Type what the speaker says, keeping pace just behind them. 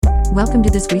Welcome to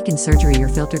This Week in Surgery, your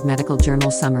filtered medical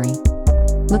journal summary.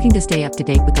 Looking to stay up to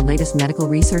date with the latest medical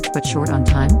research but short on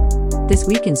time? This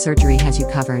Week in Surgery has you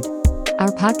covered.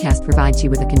 Our podcast provides you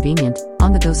with a convenient,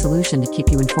 on-the-go solution to keep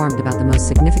you informed about the most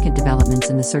significant developments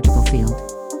in the surgical field.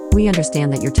 We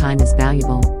understand that your time is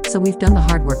valuable, so we've done the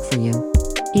hard work for you.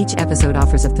 Each episode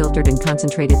offers a filtered and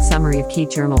concentrated summary of key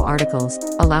journal articles,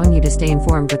 allowing you to stay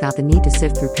informed without the need to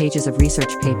sift through pages of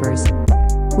research papers.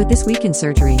 With This Week in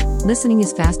Surgery, listening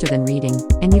is faster than reading,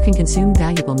 and you can consume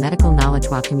valuable medical knowledge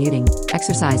while commuting,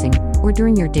 exercising, or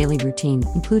during your daily routine,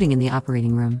 including in the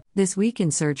operating room. This Week in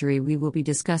Surgery, we will be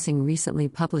discussing recently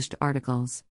published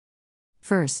articles.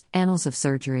 First, Annals of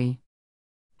Surgery.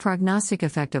 Prognostic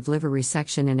effect of liver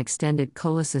resection and extended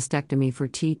cholecystectomy for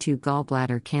T2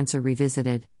 Gallbladder Cancer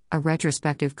Revisited, a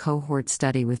retrospective cohort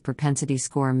study with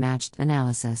propensity-score matched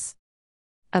analysis.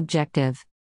 Objective.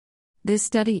 This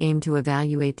study aimed to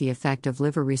evaluate the effect of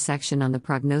liver resection on the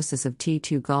prognosis of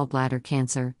T2 gallbladder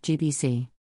cancer, GBC.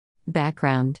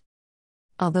 Background.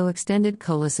 Although extended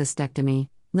cholecystectomy,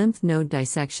 lymph node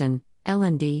dissection,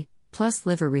 LND, plus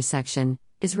liver resection,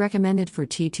 is recommended for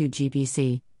T2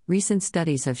 GBC, recent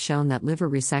studies have shown that liver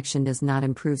resection does not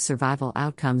improve survival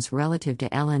outcomes relative to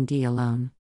LND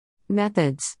alone.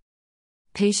 Methods.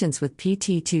 Patients with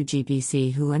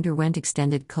PT2-GBC who underwent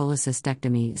extended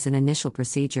cholecystectomy as an initial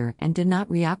procedure and did not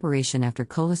reoperation after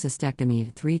cholecystectomy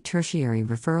at 3 tertiary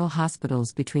referral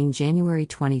hospitals between January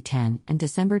 2010 and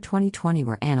December 2020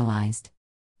 were analyzed.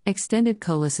 Extended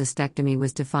cholecystectomy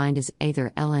was defined as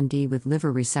either LND with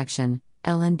liver resection,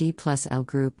 LND plus L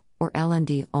group, or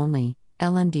LND only,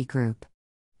 LND group.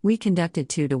 We conducted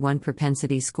 2-to-1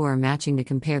 propensity score matching to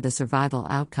compare the survival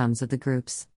outcomes of the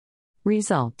groups.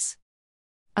 Results.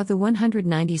 Of the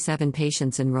 197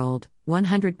 patients enrolled,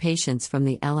 100 patients from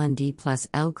the LND plus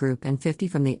L group and 50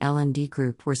 from the LND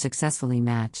group were successfully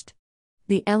matched.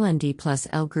 The LND plus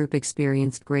L group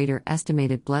experienced greater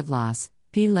estimated blood loss,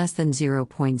 p less than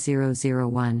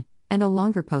 0.001, and a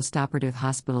longer postoperative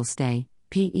hospital stay,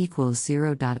 p equals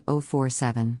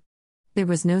 0.047. There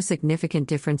was no significant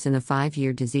difference in the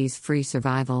 5-year disease-free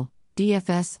survival,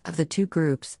 DFS, of the two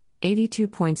groups,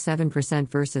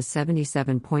 82.7% versus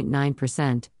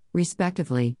 77.9%,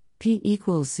 respectively, p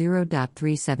equals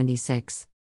 0.376.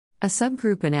 A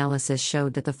subgroup analysis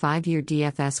showed that the 5-year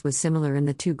DFS was similar in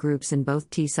the two groups in both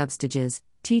T substages,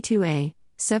 T2A,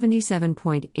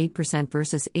 77.8%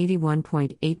 versus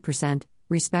 81.8%,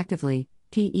 respectively,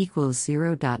 p equals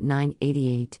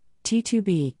 0.988,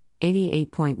 T2B,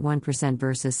 88.1%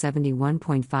 versus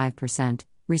 71.5%,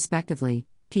 respectively,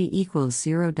 p equals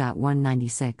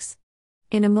 0.196.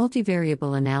 In a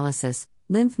multivariable analysis,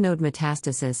 lymph node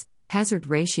metastasis, hazard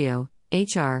ratio,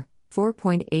 HR,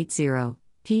 4.80,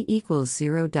 p equals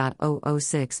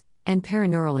 0.006, and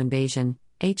perineural invasion,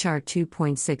 HR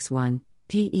 2.61,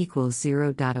 p equals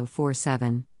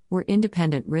 0.047, were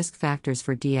independent risk factors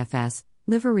for DFS.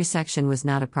 Liver resection was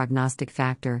not a prognostic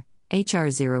factor, HR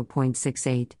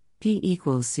 0.68, p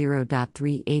equals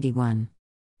 0.381.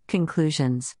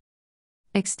 Conclusions.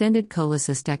 Extended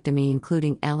cholecystectomy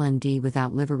including LND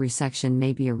without liver resection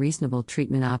may be a reasonable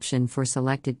treatment option for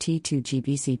selected T2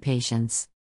 GBC patients.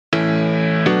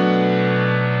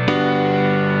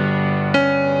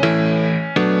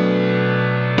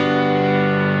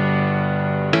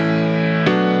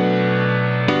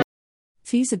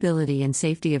 Feasibility and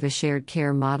Safety of a Shared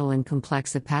Care Model in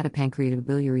Complex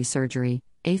Hepatopancreatobiliary Surgery,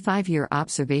 a 5-year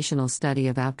observational study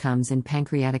of outcomes in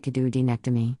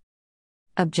Pancreaticoduodenectomy.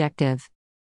 Objective.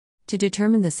 To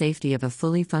determine the safety of a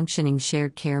fully functioning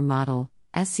shared care model,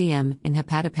 SCM, in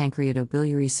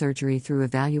hepatopancreatobiliary surgery through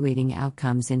evaluating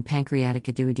outcomes in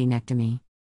pancreaticoduodenectomy.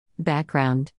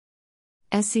 Background.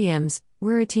 SCMs,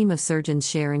 where a team of surgeons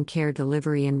share in care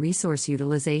delivery and resource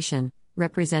utilization,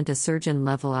 represent a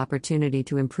surgeon-level opportunity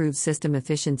to improve system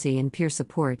efficiency and peer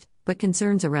support, but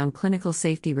concerns around clinical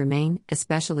safety remain,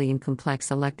 especially in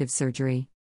complex elective surgery.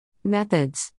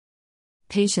 Methods.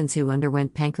 Patients who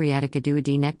underwent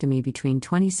pancreaticoduodenectomy between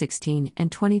 2016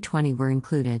 and 2020 were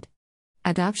included.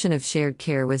 Adoption of shared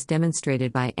care was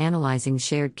demonstrated by analyzing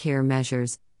shared care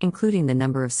measures, including the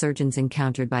number of surgeons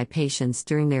encountered by patients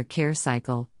during their care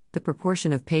cycle, the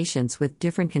proportion of patients with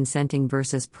different consenting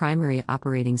versus primary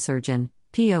operating surgeon,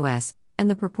 POS, and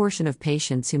the proportion of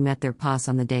patients who met their POS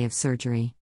on the day of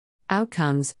surgery.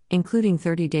 Outcomes, including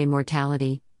 30-day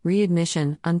mortality,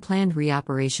 readmission, unplanned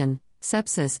reoperation,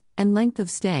 sepsis, and length of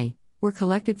stay, were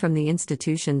collected from the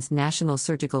institution's National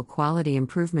Surgical Quality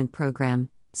Improvement Program,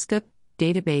 SCUP,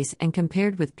 database and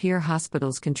compared with peer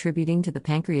hospitals contributing to the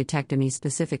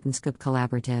pancreatectomy-specific NSCUP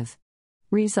collaborative.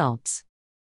 Results.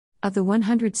 Of the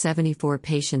 174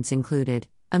 patients included,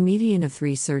 A median of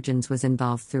 3 surgeons was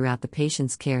involved throughout the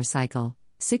patient's care cycle.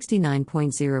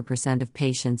 69.0% of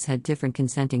patients had different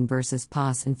consenting versus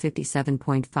POS, and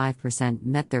 57.5%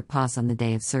 met their POS on the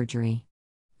day of surgery.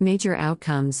 Major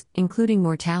outcomes, including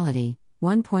mortality,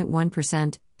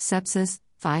 1.1%, sepsis,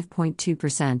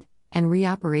 5.2%, and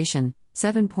reoperation,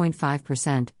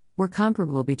 7.5%, were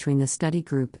comparable between the study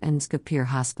group and SCA-peer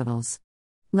hospitals.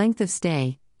 Length of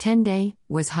stay, 10-day,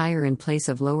 was higher in place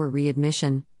of lower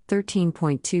readmission,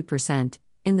 13.2%,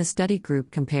 in the study group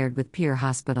compared with peer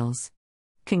hospitals.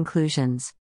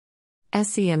 Conclusions.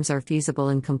 SCMs are feasible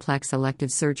in complex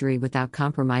elective surgery without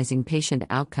compromising patient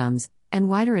outcomes, and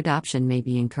wider adoption may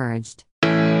be encouraged.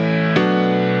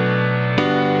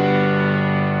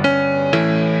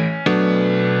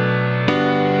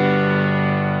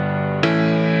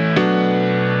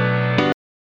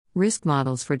 Risk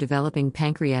models for developing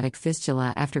pancreatic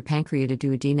fistula after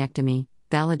pancreatoduodenectomy,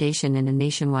 validation in a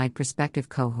nationwide prospective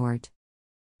cohort.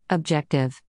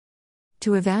 Objective: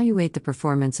 to evaluate the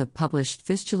performance of published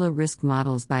fistula risk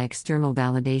models by external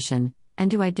validation,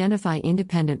 and to identify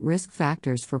independent risk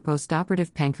factors for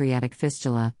postoperative pancreatic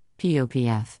fistula,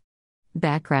 POPF.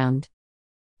 Background: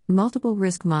 multiple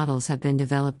risk models have been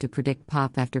developed to predict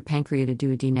POP after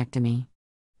pancreatoduodenectomy.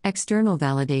 External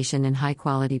validation in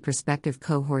high-quality prospective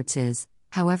cohorts is,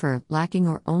 however, lacking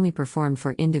or only performed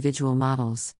for individual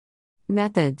models.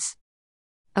 Methods: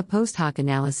 a post-hoc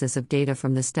analysis of data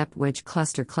from the step-wedge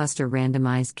cluster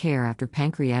randomized care after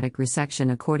pancreatic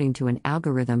resection according to an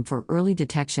algorithm for early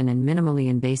detection and minimally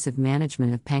invasive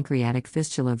management of pancreatic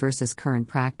fistula versus current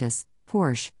practice,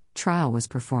 PORSCH, trial was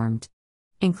performed.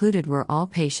 Included were all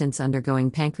patients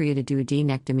undergoing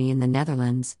pancreatoduodenectomy in the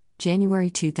Netherlands, January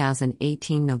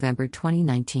 2018 – November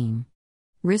 2019.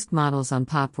 Risk models on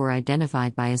POP were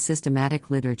identified by a systematic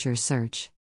literature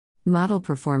search. Model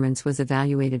performance was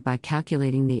evaluated by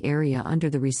calculating the area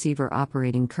under the receiver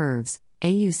operating curves,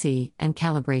 AUC, and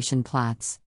calibration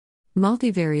plots.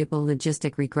 Multivariable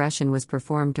logistic regression was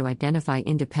performed to identify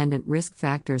independent risk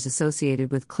factors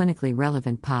associated with clinically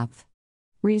relevant POP.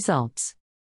 Results: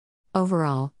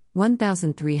 overall,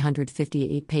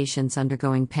 1,358 patients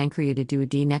undergoing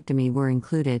pancreatoduodenectomy were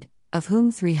included, of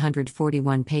whom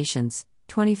 341 patients,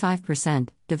 25%,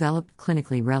 developed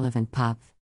clinically relevant POP.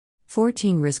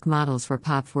 14 risk models for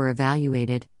POP were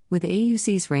evaluated, with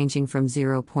AUCs ranging from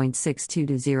 0.62 to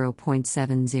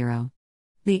 0.70.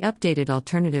 The updated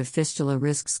alternative fistula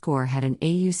risk score had an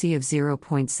AUC of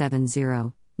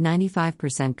 0.70,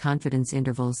 95% confidence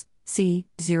intervals, c.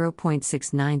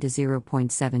 0.69 to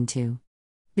 0.72.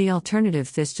 The alternative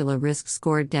fistula risk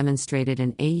score demonstrated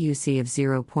an AUC of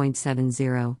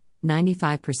 0.70,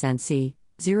 95% c.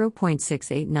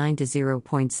 0.689 to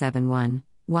 0.71,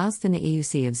 whilst an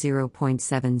AUC of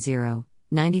 0.70,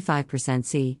 95%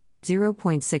 c.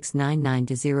 0.699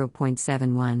 to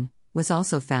 0.71, was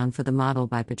also found for the model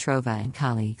by Petrova and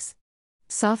colleagues.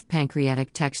 Soft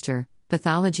pancreatic texture,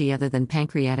 pathology other than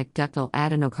pancreatic ductal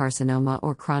adenocarcinoma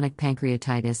or chronic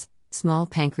pancreatitis, small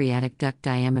pancreatic duct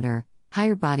diameter,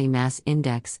 higher body mass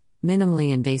index,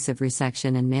 minimally invasive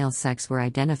resection, and male sex were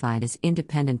identified as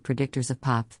independent predictors of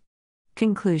POP.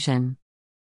 Conclusion: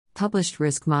 published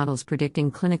risk models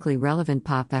predicting clinically relevant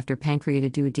POP after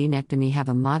pancreatoduodenectomy have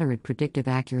a moderate predictive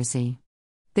accuracy.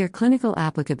 Their clinical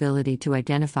applicability to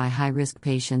identify high-risk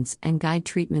patients and guide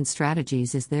treatment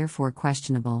strategies is therefore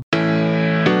questionable.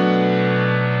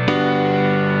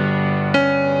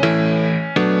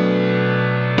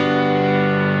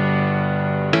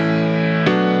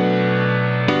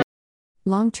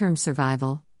 Long-term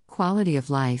survival, quality of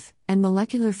life, and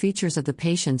molecular features of the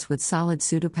patients with solid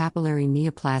pseudopapillary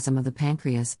neoplasm of the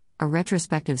pancreas, a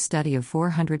retrospective study of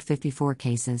 454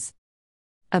 cases.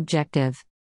 Objective: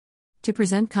 to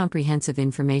present comprehensive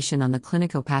information on the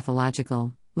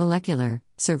clinicopathological, molecular,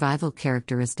 survival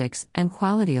characteristics, and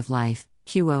quality of life,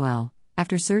 QOL,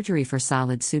 after surgery for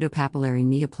solid pseudopapillary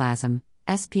neoplasm,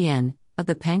 SPN, of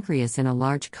the pancreas in a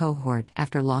large cohort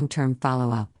after long-term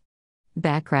follow-up.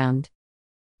 Background: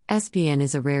 SPN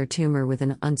is a rare tumor with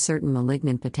an uncertain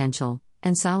malignant potential,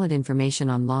 and solid information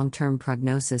on long-term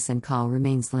prognosis and call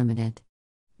remains limited.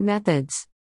 Methods: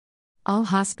 all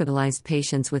hospitalized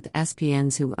patients with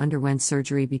SPNs who underwent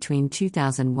surgery between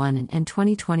 2001 and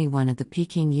 2021 at the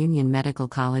Peking Union Medical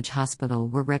College Hospital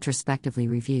were retrospectively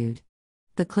reviewed.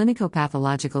 The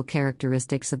clinicopathological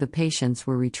characteristics of the patients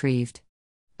were retrieved.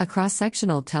 A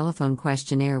cross-sectional telephone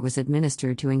questionnaire was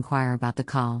administered to inquire about the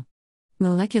call.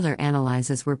 Molecular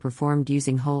analyses were performed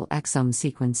using whole exome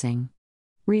sequencing.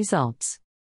 Results: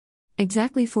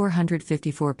 exactly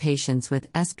 454 patients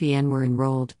with SPN were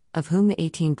enrolled, of whom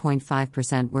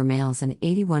 18.5% were males and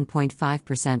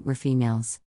 81.5% were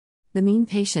females. The mean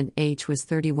patient age was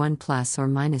 31 plus or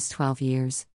minus 12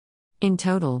 years. In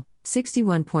total,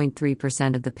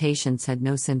 61.3% of the patients had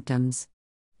no symptoms.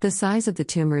 The size of the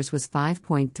tumors was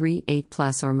 5.38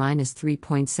 plus or minus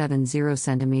 3.70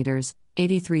 centimeters,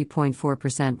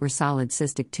 83.4% were solid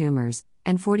cystic tumors,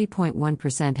 and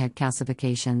 40.1% had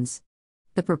calcifications.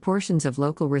 The proportions of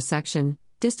local resection,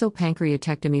 distal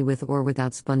pancreatectomy with or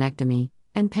without splenectomy,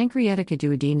 and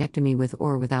pancreaticoduodenectomy with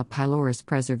or without pylorus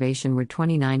preservation were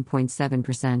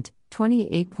 29.7%,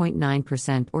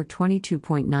 28.9% or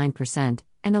 22.9%,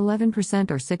 and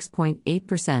 11% or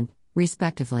 6.8%,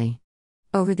 respectively.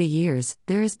 Over the years,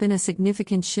 there has been a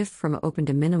significant shift from open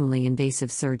to minimally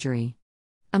invasive surgery.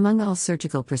 Among all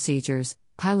surgical procedures,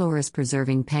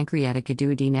 pylorus-preserving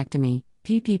pancreaticoduodenectomy,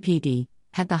 PPPD,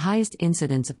 had the highest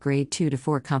incidence of grade 2 to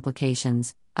 4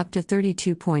 complications, up to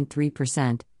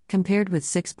 32.3%, compared with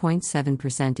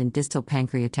 6.7% in distal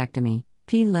pancreatectomy,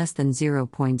 p less than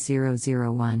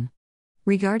 0.001.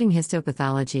 Regarding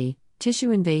histopathology,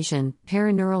 tissue invasion,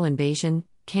 perineural invasion,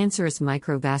 cancerous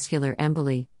microvascular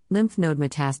emboli, lymph node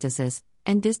metastasis,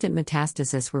 and distant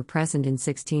metastasis were present in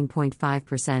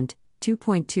 16.5%,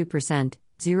 2.2%,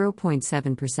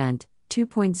 0.7%,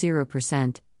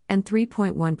 2.0%, and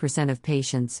 3.1% of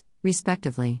patients,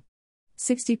 respectively.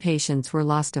 60 patients were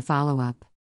lost to follow-up.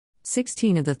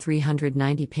 16 of the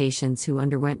 390 patients who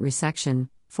underwent resection,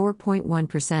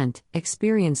 4.1%,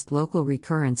 experienced local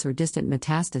recurrence or distant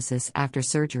metastasis after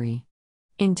surgery.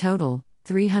 In total,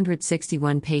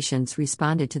 361 patients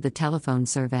responded to the telephone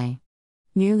survey.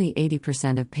 Nearly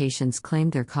 80% of patients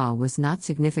claimed their call was not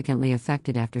significantly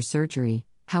affected after surgery.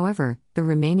 However, the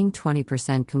remaining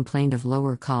 20% complained of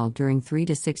lower call during 3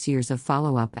 to 6 years of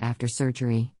follow-up after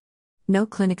surgery. No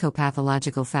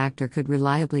clinicopathological factor could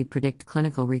reliably predict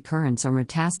clinical recurrence or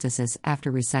metastasis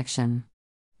after resection.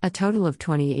 A total of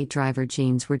 28 driver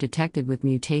genes were detected with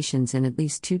mutations in at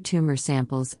least 2 tumor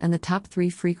samples, and the top 3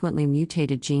 frequently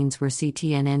mutated genes were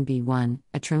CTNNB1,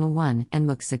 Adrenal1, and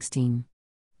MUC16.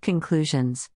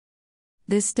 Conclusions.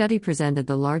 This study presented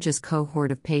the largest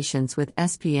cohort of patients with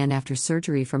SPN after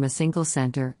surgery from a single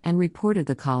center and reported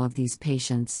the call of these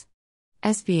patients.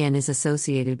 SPN is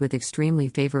associated with extremely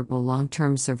favorable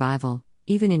long-term survival,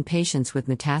 even in patients with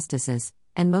metastasis,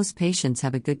 and most patients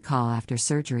have a good call after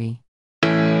surgery.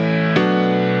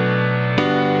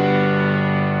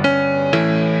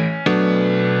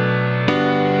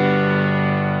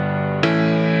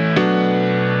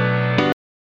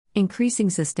 Increasing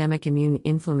systemic immune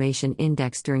inflammation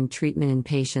index during treatment in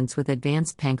patients with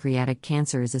advanced pancreatic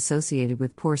cancer is associated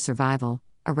with poor survival,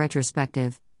 a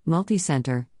retrospective,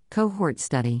 multicenter, cohort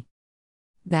study.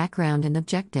 Background and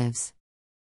objectives.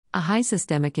 A high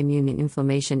systemic immune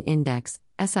inflammation index,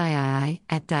 SII,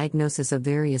 at diagnosis of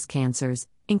various cancers,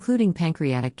 including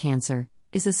pancreatic cancer,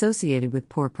 is associated with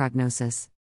poor prognosis.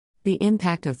 The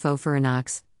impact of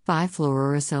FOLFIRINOX,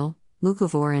 5-fluorouracil,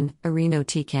 leucovorin,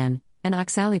 irinotecan, and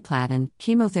oxaliplatin,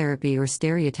 chemotherapy or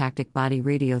stereotactic body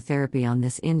radiotherapy on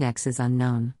this index is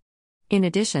unknown. In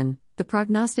addition, the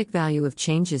prognostic value of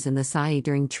changes in the SIE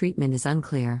during treatment is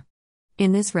unclear.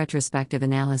 In this retrospective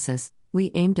analysis, we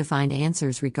aim to find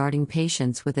answers regarding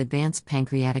patients with advanced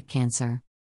pancreatic cancer.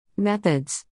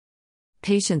 Methods.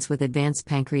 Patients with advanced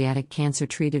pancreatic cancer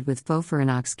treated with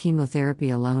FOLFIRINOX chemotherapy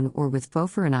alone or with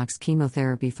FOLFIRINOX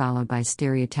chemotherapy followed by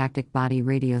stereotactic body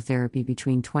radiotherapy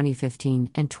between 2015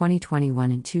 and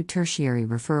 2021 in 2 tertiary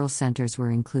referral centers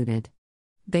were included.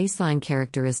 Baseline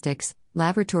characteristics,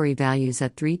 laboratory values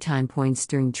at 3 time points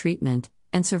during treatment,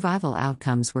 and survival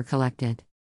outcomes were collected.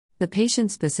 The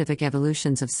patient-specific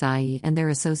evolutions of SIE and their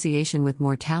association with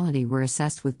mortality were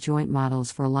assessed with joint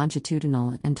models for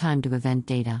longitudinal and time-to-event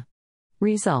data.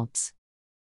 Results.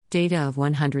 Data of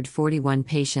 141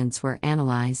 patients were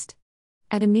analyzed.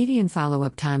 At a median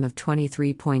follow-up time of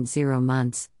 23.0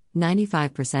 months,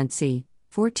 95% C,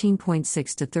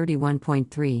 14.6 to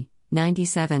 31.3,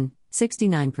 97,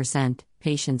 69%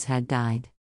 patients had died.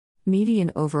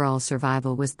 Median overall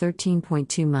survival was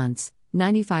 13.2 months,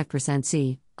 95%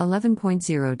 C,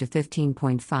 11.0 to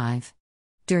 15.5.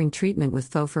 During treatment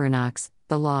with FOLFIRINOX,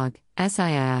 the log,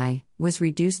 SII, was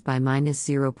reduced by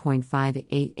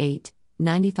 -0.588,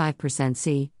 95%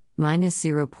 C,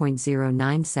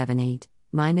 -0.0978,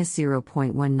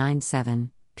 -0.197,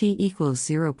 p equals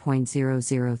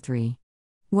 0.003.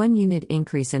 1 unit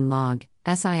increase in log,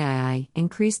 SII,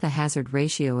 increased the hazard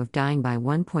ratio of dying by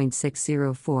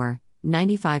 1.604,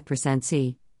 95%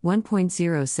 C,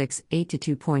 1.068 to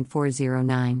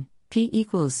 2.409, p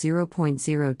equals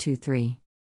 0.023.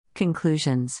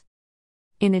 Conclusions.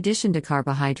 In addition to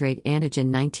carbohydrate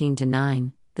antigen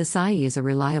 19-9, the SIE is a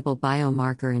reliable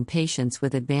biomarker in patients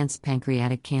with advanced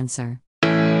pancreatic cancer.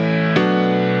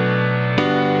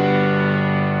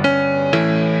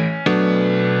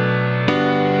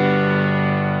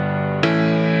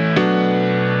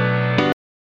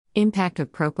 Impact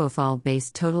of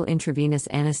propofol-based total intravenous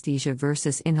anesthesia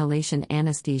versus inhalation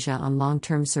anesthesia on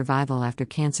long-term survival after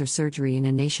cancer surgery in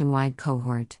a nationwide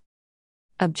cohort.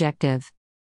 Objective: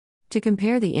 to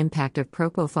compare the impact of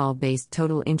propofol-based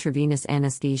total intravenous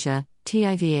anesthesia,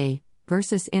 TIVA,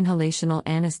 versus inhalational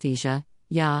anesthesia,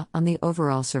 IA, on the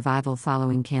overall survival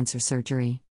following cancer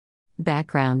surgery.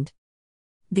 Background: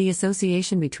 the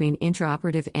association between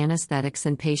intraoperative anesthetics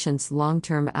and patients'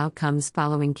 long-term outcomes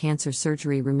following cancer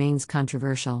surgery remains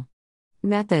controversial.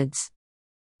 Methods: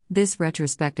 this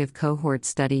retrospective cohort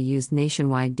study used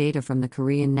nationwide data from the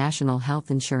Korean National Health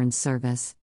Insurance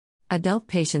Service. Adult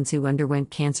patients who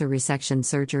underwent cancer resection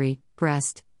surgery,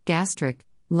 breast, gastric,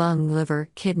 lung, liver,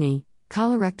 kidney,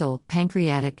 colorectal,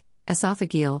 pancreatic,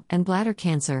 esophageal, and bladder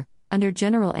cancer, under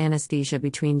general anesthesia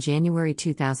between January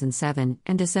 2007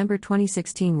 and December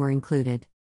 2016 were included.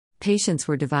 Patients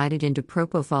were divided into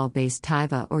propofol-based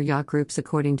TIVA or IA groups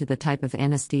according to the type of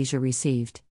anesthesia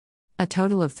received. A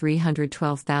total of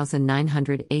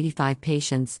 312,985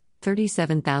 patients,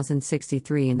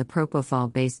 37,063 in the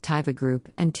propofol-based TIVA group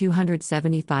and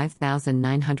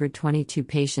 275,922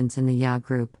 patients in the IA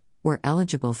group, were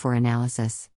eligible for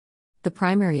analysis. The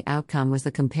primary outcome was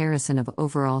the comparison of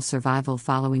overall survival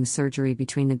following surgery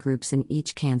between the groups in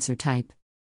each cancer type.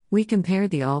 We compared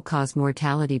the all-cause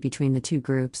mortality between the two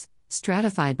groups,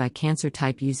 stratified by cancer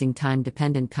type using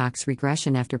time-dependent Cox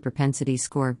regression after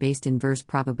propensity-score based inverse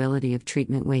probability of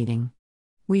treatment weighting.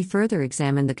 We further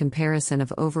examined the comparison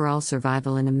of overall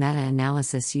survival in a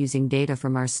meta-analysis using data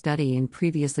from our study and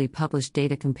previously published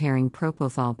data comparing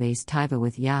propofol-based TIVA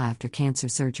with IA after cancer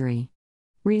surgery.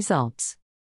 Results: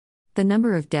 the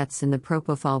number of deaths in the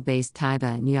propofol-based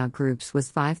TIVA and IA groups was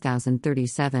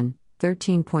 5,037,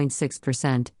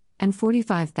 13.6%, and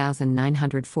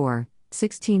 45,904,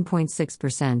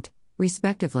 16.6%,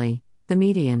 respectively. The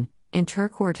median,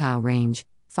 interquartile range,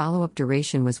 follow-up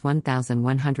duration was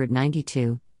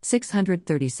 1,192,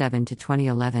 637 to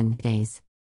 2011 days.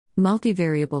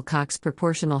 Multivariable Cox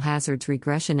proportional hazards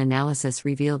regression analysis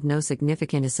revealed no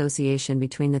significant association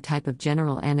between the type of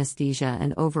general anesthesia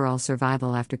and overall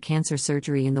survival after cancer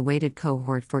surgery in the weighted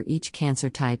cohort for each cancer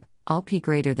type, all p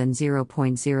greater than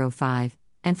 0.05,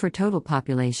 and for total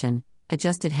population,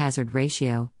 adjusted hazard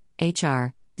ratio,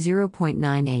 HR,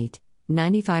 0.98,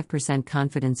 95%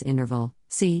 confidence interval,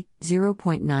 C,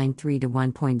 0.93 to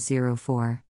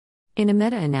 1.04. In a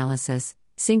meta-analysis,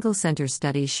 single-center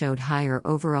studies showed higher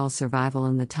overall survival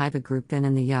in the TIVA group than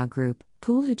in the IA group.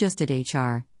 Pooled adjusted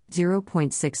HR,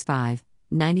 0.65,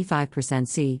 95%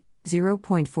 C,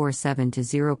 0.47 to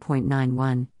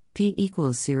 0.91, p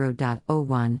equals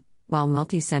 0.01, while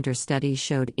multicenter studies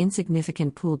showed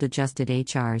insignificant pooled adjusted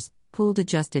HRs. Pooled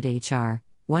adjusted HR,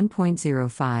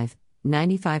 1.05,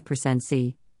 95%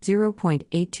 C,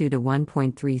 0.82 to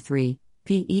 1.33,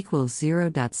 p equals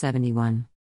 0.71.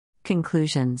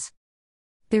 Conclusions: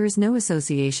 there is no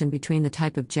association between the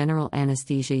type of general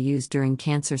anesthesia used during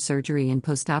cancer surgery and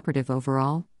postoperative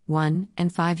overall, 1,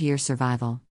 and 5-year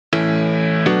survival.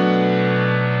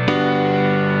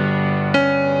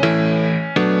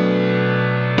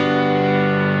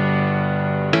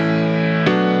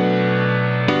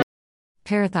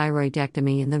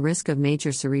 Parathyroidectomy and the risk of major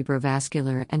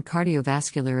cerebrovascular and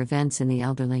cardiovascular events in the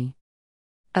elderly.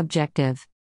 Objective: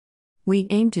 we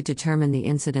aim to determine the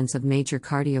incidence of major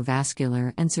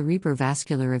cardiovascular and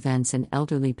cerebrovascular events in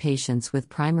elderly patients with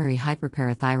primary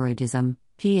hyperparathyroidism,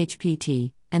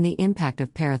 PHPT, and the impact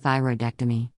of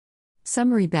parathyroidectomy.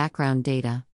 Summary background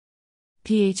data.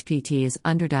 PHPT is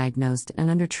underdiagnosed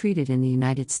and undertreated in the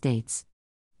United States.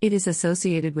 It is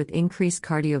associated with increased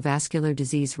cardiovascular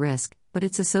disease risk, but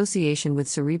its association with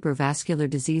cerebrovascular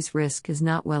disease risk is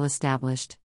not well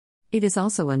established. It is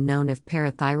also unknown if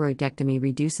parathyroidectomy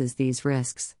reduces these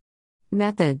risks.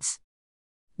 Methods: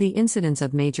 the incidence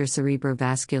of major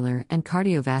cerebrovascular and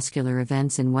cardiovascular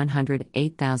events in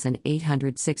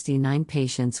 108,869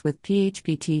 patients with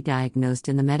PHPT diagnosed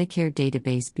in the Medicare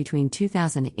database between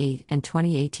 2008 and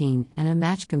 2018 and a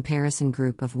matched comparison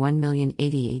group of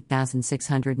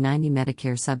 1,088,690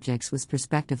 Medicare subjects was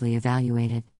prospectively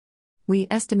evaluated. We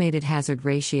estimated hazard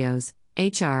ratios,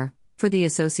 HR, for the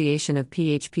association of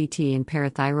PHPT and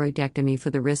parathyroidectomy for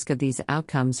the risk of these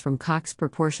outcomes from Cox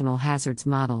proportional hazards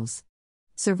models.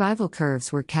 Survival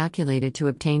curves were calculated to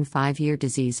obtain 5-year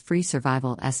disease-free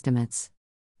survival estimates.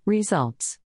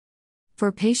 Results: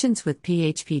 for patients with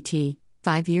PHPT,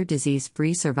 5-year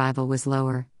disease-free survival was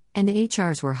lower, and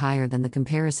HRs were higher than the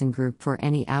comparison group for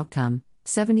any outcome,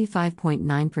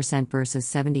 75.9% versus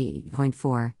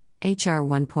 78.4, HR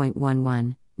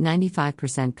 1.11,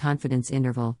 95% confidence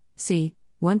interval, C,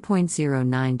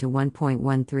 1.09 to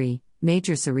 1.13,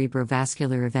 Major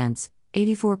cerebrovascular events,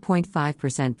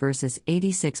 84.5% versus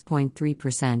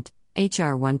 86.3%,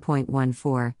 HR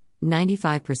 1.14,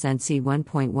 95% C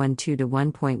 1.12 to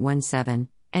 1.17,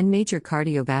 and major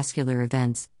cardiovascular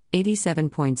events,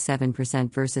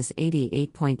 87.7% versus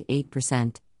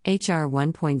 88.8%, HR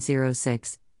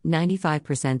 1.06,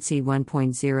 95% C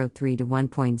 1.03 to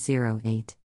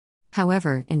 1.08.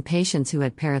 However, in patients who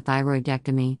had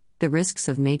parathyroidectomy, the risks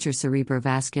of major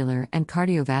cerebrovascular and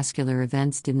cardiovascular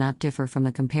events did not differ from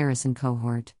the comparison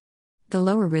cohort. The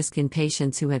lower risk in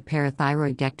patients who had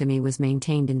parathyroidectomy was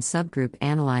maintained in subgroup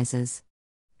analyses.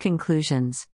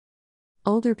 Conclusions: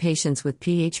 older patients with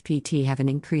PHPT have an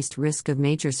increased risk of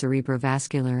major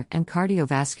cerebrovascular and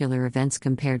cardiovascular events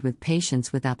compared with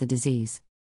patients without the disease.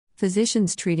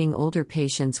 Physicians treating older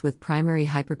patients with primary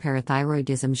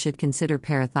hyperparathyroidism should consider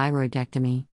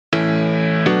parathyroidectomy.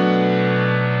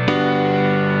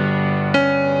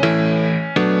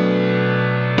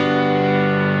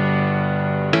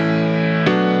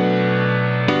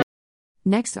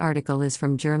 Next article is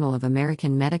from Journal of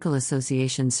American Medical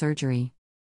Association Surgery.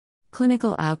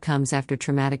 Clinical outcomes after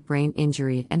traumatic brain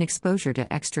injury and exposure to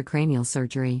extracranial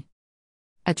surgery.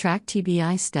 A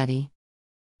TRACK-TBI Study.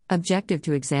 Objective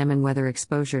to examine whether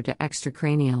exposure to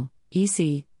extracranial,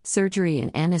 EC, surgery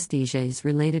and anesthesia is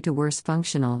related to worse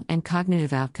functional and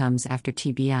cognitive outcomes after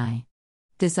TBI.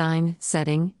 Design,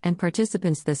 setting, and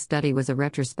participants. This study was a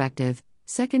retrospective,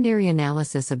 secondary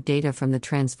analysis of data from the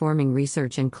Transforming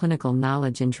Research and Clinical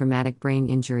Knowledge in Traumatic Brain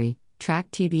Injury,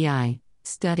 TRACK-TBI,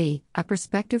 study, a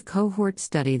prospective cohort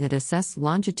study that assessed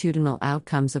longitudinal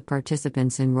outcomes of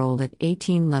participants enrolled at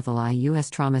 18 Level I U.S.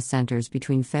 trauma centers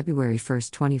between February 1,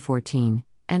 2014,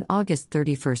 and August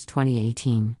 31,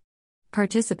 2018.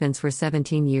 Participants were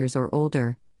 17 years or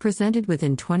older, presented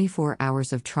within 24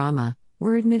 hours of trauma,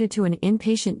 were admitted to an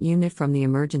inpatient unit from the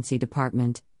emergency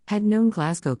department, had known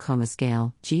Glasgow Coma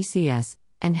Scale, GCS,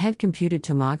 and had computed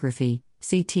tomography,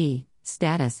 CT,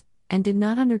 status, and did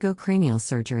not undergo cranial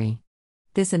surgery.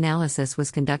 This analysis was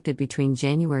conducted between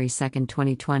January 2,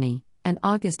 2020, and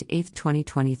August 8,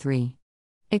 2023.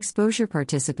 Exposure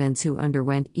participants who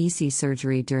underwent EC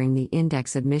surgery during the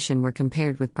index admission were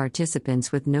compared with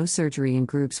participants with no surgery in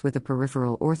groups with a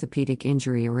peripheral orthopedic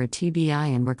injury or a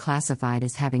TBI and were classified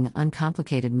as having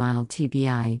uncomplicated mild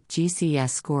TBI,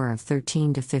 GCS score of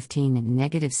 13 to 15 and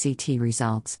negative CT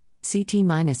results,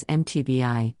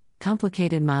 CT-MTBI,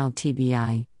 complicated mild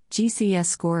TBI, GCS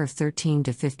score of 13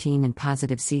 to 15 and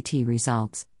positive CT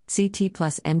results, CT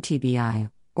plus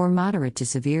MTBI, or moderate to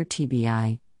severe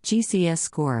TBI, GCS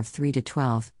score of 3 to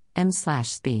 12,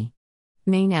 M/SB.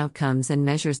 Main outcomes and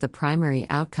measures. The primary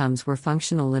outcomes were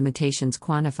functional limitations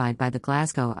quantified by the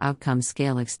Glasgow Outcome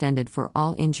Scale extended for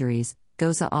all injuries,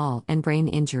 GOSA all, and brain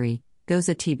injury,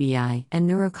 GOSA TBI, and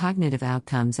neurocognitive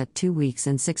outcomes at 2 weeks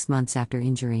and 6 months after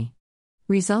injury.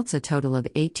 Results: a total of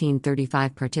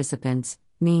 1835 participants,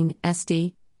 mean,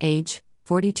 SD, age,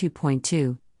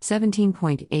 42.2,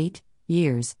 17.8,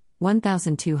 years,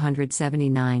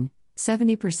 1,279,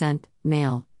 70%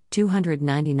 male,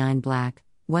 299 black,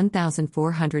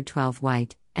 1,412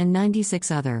 white, and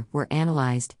 96 other were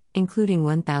analyzed, including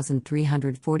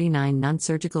 1,349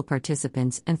 non-surgical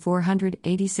participants and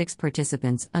 486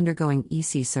 participants undergoing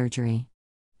EC surgery.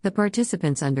 The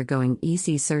participants undergoing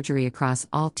EC surgery across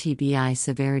all TBI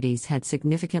severities had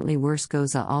significantly worse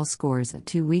GOSA all scores at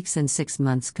 2 weeks and 6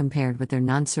 months compared with their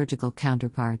non-surgical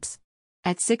counterparts.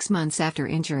 At 6 months after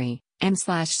injury,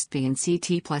 M/SB and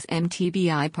CT plus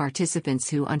MTBI participants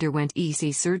who underwent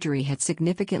EC surgery had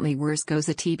significantly worse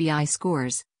GOSA TBI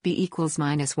scores, B equals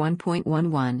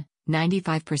 -1.11,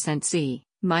 95% C,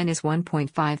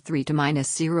 -1.53 to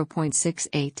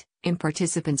 -0.68, in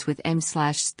participants with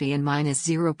M/SB and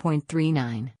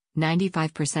 -0.39,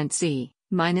 95% C,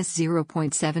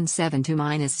 -0.77 to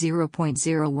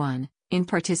 -0.01, in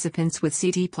participants with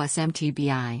CT plus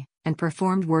MTBI, and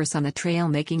performed worse on the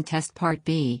trail-making test Part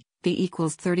B, B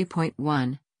equals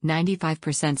 30.1,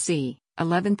 95% C,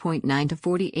 11.9 to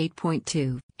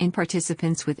 48.2, in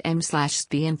participants with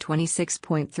M/SB and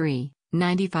 26.3,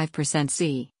 95%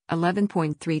 C,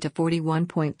 11.3 to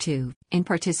 41.2, in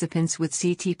participants with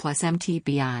CT plus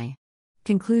MTBI.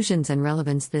 Conclusions and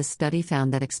relevance. This study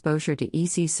found that exposure to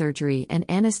EC surgery and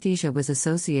anesthesia was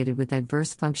associated with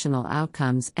adverse functional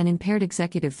outcomes and impaired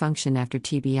executive function after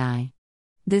TBI.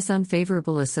 This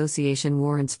unfavorable association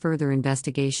warrants further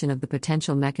investigation of the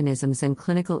potential mechanisms and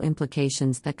clinical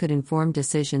implications that could inform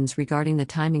decisions regarding the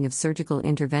timing of surgical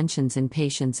interventions in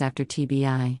patients after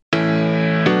TBI.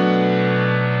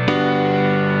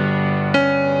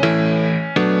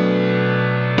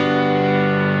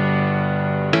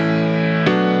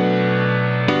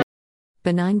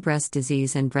 Benign breast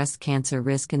disease and breast cancer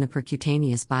risk in the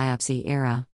percutaneous biopsy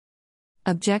era.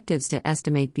 Objectives to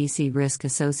estimate BC risk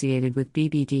associated with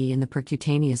BBD in the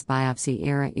percutaneous biopsy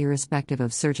era irrespective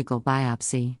of surgical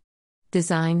biopsy.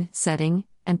 Design, setting,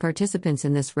 and participants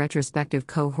in this retrospective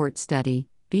cohort study,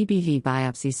 BBD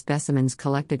biopsy specimens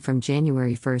collected from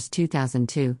January 1,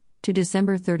 2002, to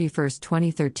December 31,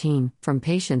 2013, from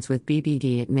patients with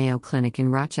BBD at Mayo Clinic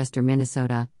in Rochester,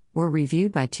 Minnesota, were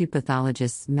reviewed by 2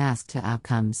 pathologists masked to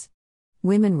outcomes.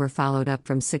 Women were followed up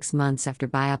from 6 months after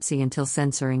biopsy until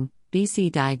censoring,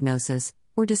 BC diagnosis,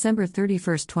 or December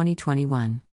 31,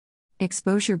 2021.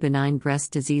 Exposure benign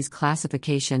breast disease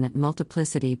classification at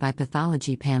multiplicity by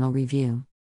pathology panel review.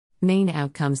 Main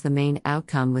outcomes. The main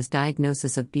outcome was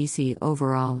diagnosis of BC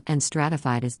overall and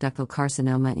stratified as ductal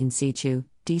carcinoma in situ,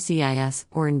 DCIS,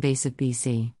 or invasive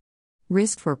BC.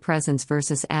 Risk for presence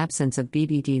versus absence of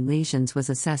BBD lesions was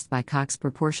assessed by Cox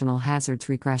proportional hazards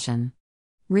regression.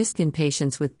 Risk in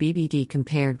patients with BBD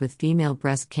compared with female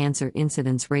breast cancer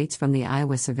incidence rates from the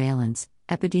Iowa Surveillance,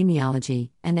 Epidemiology,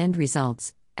 and End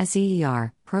Results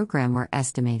 (SEER) program were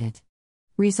estimated.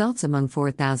 Results among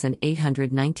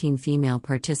 4,819 female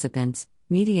participants,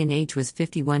 median age was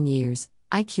 51 years,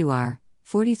 IQR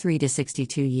 43 to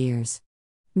 62 years.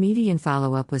 Median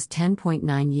follow-up was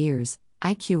 10.9 years,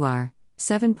 IQR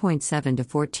 7.7 to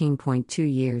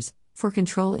 14.2 years, for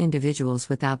control individuals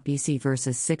without BC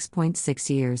versus 6.6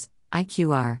 years,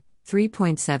 IQR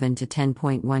 3.7 to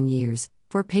 10.1 years,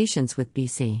 for patients with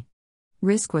BC.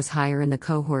 Risk was higher in the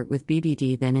cohort with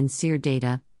BBD than in SEER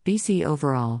data. BC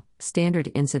overall,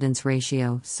 standard incidence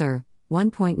ratio, SIR,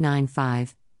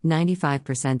 1.95,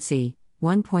 95% C,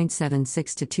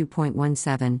 1.76 to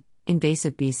 2.17,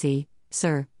 invasive BC,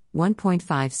 SIR,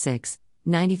 1.56,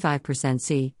 95%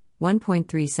 C,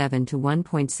 1.37 to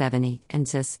 1.78, and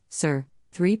CIS, SIR,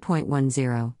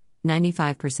 3.10,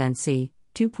 95% C,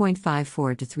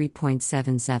 2.54 to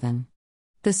 3.77.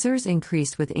 The SIRs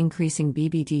increased with increasing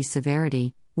BBD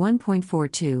severity,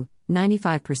 1.42,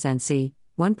 95% C,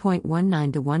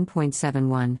 1.19 to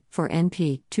 1.71, for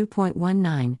NP,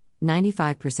 2.19,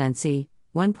 95% C,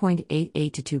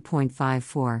 1.88 to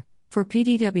 2.54, for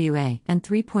PDWA, and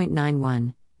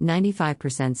 3.91,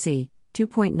 95% C,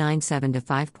 2.97 to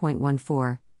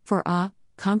 5.14, for A,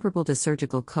 comparable to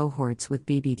surgical cohorts with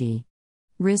BBD.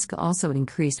 Risk also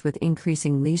increased with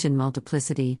increasing lesion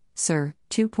multiplicity, SIR,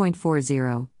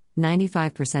 2.40,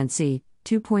 95% C,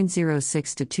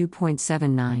 2.06 to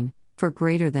 2.79, for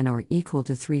greater than or equal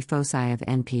to 3 foci of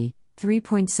NP,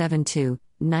 3.72,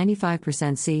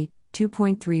 95% C,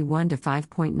 2.31 to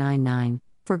 5.99,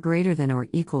 for greater than or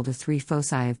equal to 3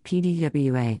 foci of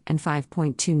PDWA, and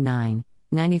 5.29,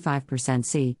 95%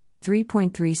 C,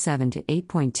 3.37 to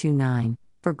 8.29,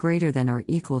 for greater than or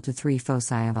equal to 3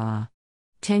 foci of A.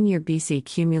 10-year BC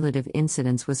cumulative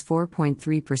incidence was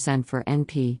 4.3% for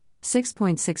NP,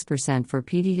 6.6% for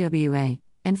PDWA,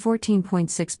 and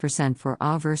 14.6% for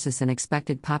A versus an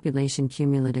expected population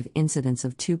cumulative incidence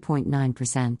of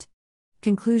 2.9%.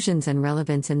 Conclusions and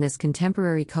relevance in this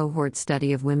contemporary cohort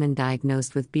study of women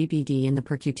diagnosed with BBD in the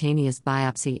percutaneous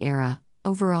biopsy era,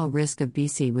 overall risk of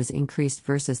BC was increased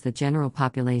versus the general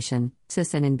population,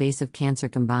 CIS and invasive cancer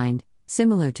combined,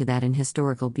 similar to that in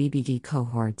historical BBD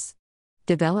cohorts.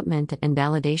 Development and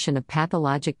validation of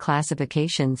pathologic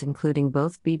classifications including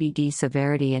both BBD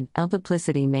severity and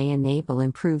multiplicity may enable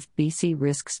improved BC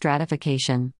risk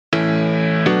stratification.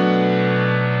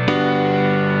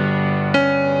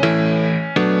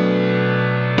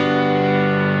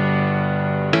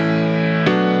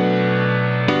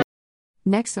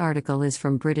 Next article is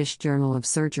from British Journal of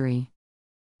Surgery.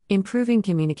 Improving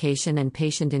communication and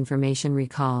patient information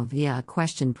recall via a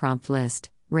question prompt list,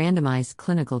 randomized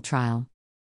clinical trial.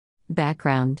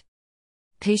 Background: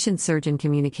 patient-surgeon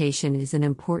communication is an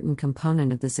important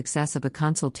component of the success of a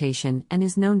consultation and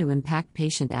is known to impact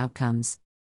patient outcomes.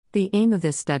 The aim of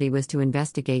this study was to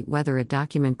investigate whether a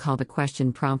document called a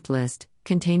question prompt list,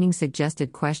 containing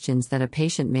suggested questions that a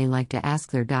patient may like to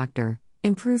ask their doctor,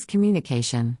 improved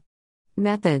communication.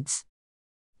 Methods: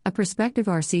 a prospective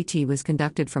RCT was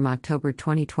conducted from October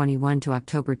 2021 to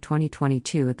October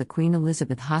 2022 at the Queen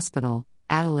Elizabeth Hospital,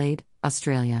 Adelaide,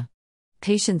 Australia.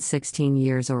 Patients 16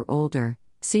 years or older,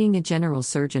 seeing a general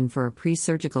surgeon for a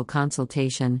pre-surgical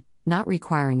consultation, not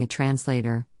requiring a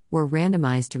translator, were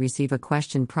randomized to receive a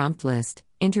question prompt list,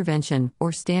 intervention,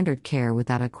 or standard care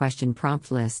without a question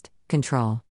prompt list,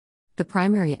 control. The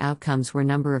primary outcomes were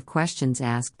number of questions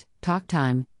asked, talk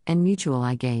time, and mutual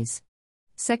eye gaze.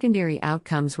 Secondary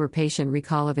outcomes were patient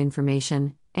recall of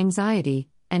information, anxiety,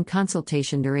 and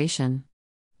consultation duration.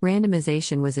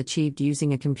 Randomization was achieved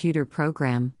using a computer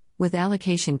program, with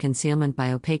allocation concealment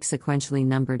by opaque sequentially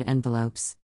numbered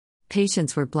envelopes.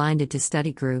 Patients were blinded to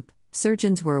study group,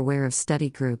 surgeons were aware of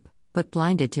study group, but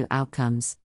blinded to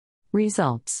outcomes.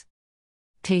 Results: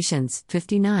 patients,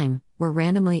 59, were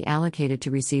randomly allocated to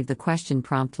receive the question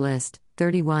prompt list,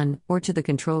 31, or to the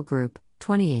control group,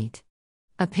 28.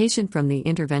 A patient from the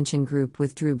intervention group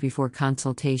withdrew before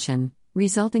consultation,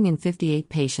 resulting in 58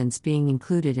 patients being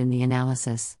included in the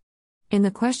analysis. In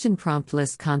the question prompt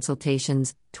list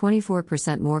consultations,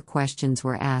 24% more questions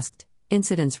were asked,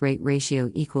 incidence rate ratio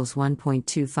equals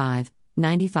 1.25,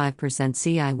 95%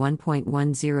 CI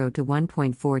 1.10 to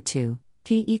 1.42,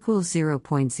 p equals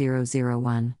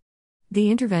 0.001.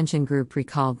 The intervention group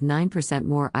recalled 9%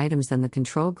 more items than the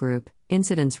control group,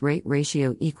 incidence rate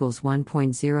ratio equals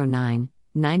 1.09,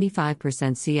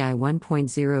 95% CI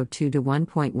 1.02 to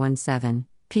 1.17,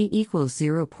 p equals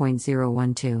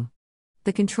 0.012.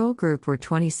 The control group were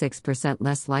 26%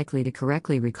 less likely to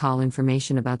correctly recall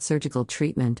information about surgical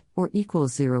treatment, or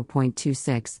equals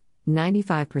 0.26,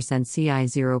 95% CI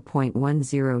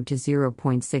 0.10 to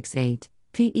 0.68,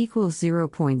 p equals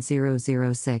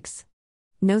 0.006.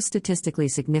 No statistically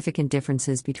significant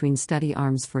differences between study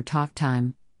arms for talk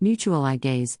time, mutual eye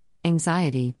gaze,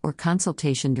 anxiety, or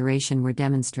consultation duration were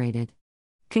demonstrated.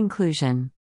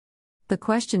 Conclusion: the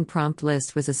question prompt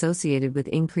list was associated with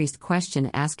increased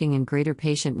question asking and greater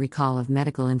patient recall of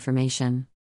medical information.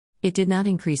 It did not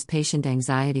increase patient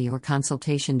anxiety or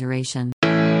consultation duration.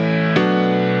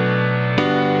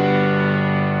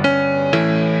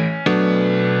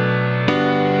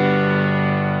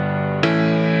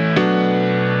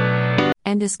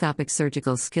 Endoscopic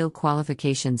Surgical Skill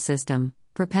Qualification System,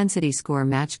 Propensity-Score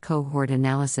Matched Cohort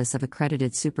Analysis of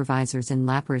Accredited Supervisors in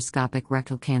Laparoscopic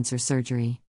Rectal Cancer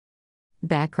Surgery.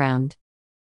 Background: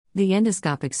 the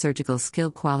Endoscopic Surgical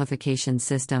Skill Qualification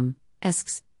System,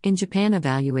 ESQS, in Japan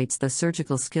evaluates the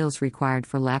surgical skills required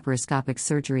for laparoscopic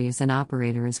surgery as an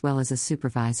operator as well as a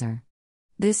supervisor.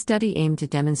 This study aimed to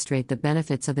demonstrate the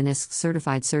benefits of an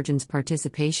ESQS-certified surgeon's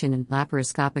participation in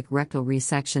laparoscopic rectal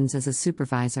resections as a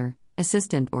supervisor,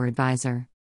 assistant, or advisor.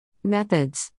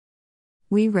 Methods: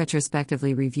 we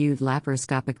retrospectively reviewed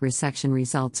laparoscopic resection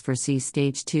results for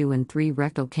stage 2 and 3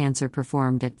 rectal cancer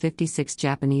performed at 56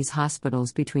 Japanese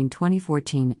hospitals between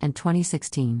 2014 and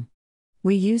 2016.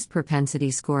 We used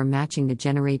propensity score matching to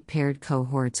generate paired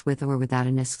cohorts with or without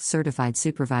an ESQS-certified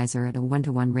supervisor at a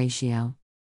 1-to-1 ratio.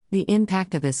 The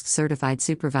impact of ESQS-certified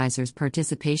supervisors'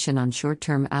 participation on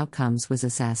short-term outcomes was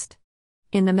assessed.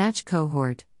 In the matched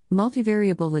cohort,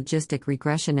 multivariable logistic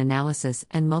regression analysis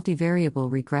and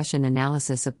multivariable regression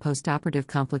analysis of postoperative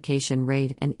complication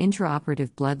rate and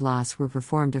intraoperative blood loss were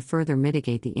performed to further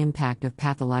mitigate the impact of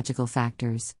pathological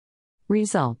factors.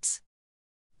 Results: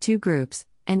 2 groups,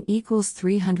 N equals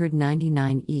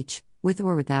 399 each, with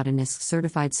or without an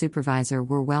ESQS-certified supervisor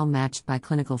were well matched by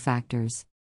clinical factors.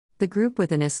 The group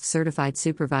with an ESQS-certified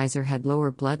supervisor had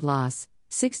lower blood loss,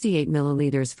 68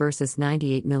 milliliters versus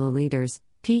 98 milliliters,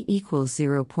 p equals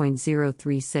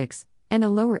 0.036, and a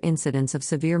lower incidence of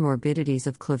severe morbidities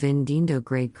of Clavin-Dindo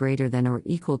grade greater than or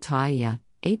equal to IA,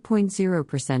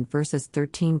 8.0% versus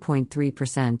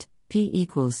 13.3%, p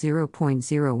equals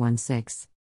 0.016.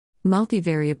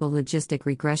 Multivariable logistic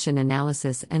regression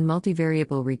analysis and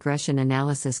multivariable regression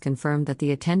analysis confirmed that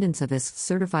the attendance of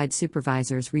ESQS-certified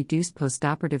supervisors reduced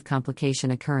postoperative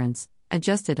complication occurrence,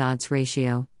 adjusted odds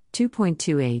ratio,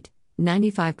 2.28,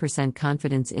 95%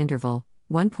 confidence interval,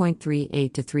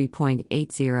 1.38 to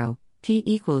 3.80, p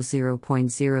equals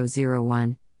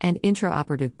 0.001, and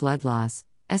intraoperative blood loss,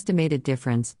 estimated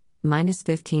difference, minus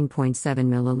 15.7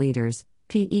 milliliters,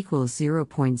 p equals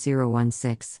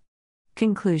 0.016.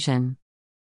 Conclusion: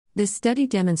 this study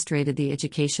demonstrated the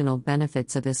educational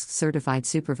benefits of ESQS-certified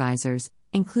supervisors,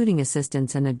 including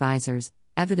assistants and advisors,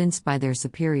 evidenced by their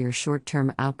superior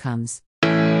short-term outcomes.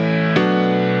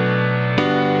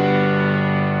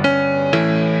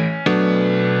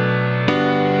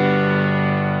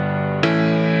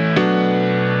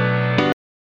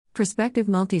 Prospective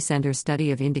Multicenter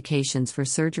Study of Indications for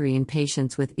Surgery in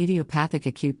Patients with Idiopathic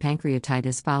Acute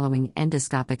Pancreatitis Following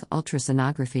Endoscopic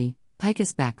Ultrasonography,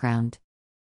 PICUS background.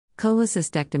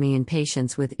 Cholecystectomy in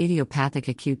patients with idiopathic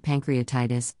acute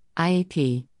pancreatitis,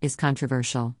 IAP, is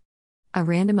controversial. A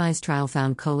randomized trial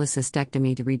found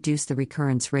cholecystectomy to reduce the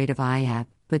recurrence rate of IAP,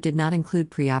 but did not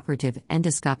include preoperative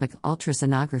endoscopic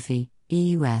ultrasonography,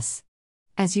 EUS.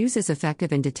 As use is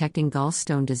effective in detecting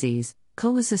gallstone disease,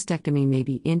 cholecystectomy may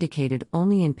be indicated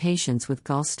only in patients with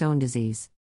gallstone disease.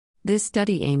 This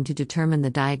study aimed to determine the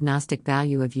diagnostic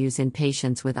value of use in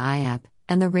patients with IAP,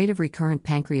 and the rate of recurrent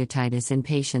pancreatitis in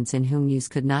patients in whom use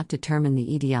could not determine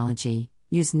the etiology,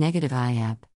 use negative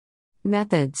IAP.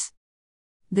 Methods: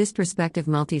 This prospective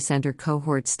multicenter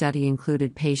cohort study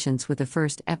included patients with the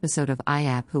first episode of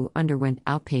IAP who underwent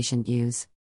outpatient use.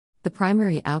 The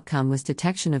primary outcome was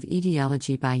detection of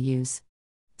etiology by use.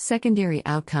 Secondary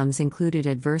outcomes included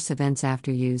adverse events after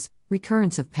use,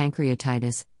 recurrence of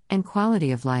pancreatitis, and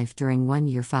quality of life during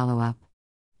 1-year follow-up.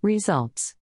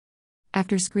 Results: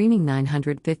 after screening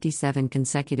 957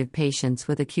 consecutive patients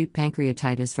with acute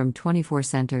pancreatitis from 24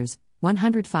 centers,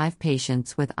 105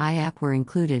 patients with IAP were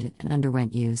included and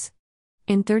underwent use.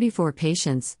 In 34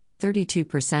 patients,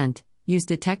 32%, use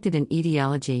detected an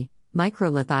etiology,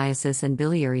 microlithiasis and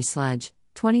biliary sludge,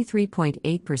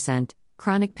 23.8%,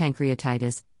 chronic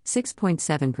pancreatitis,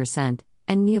 6.7%,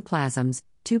 and neoplasms,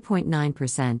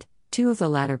 2.9%. 2 of the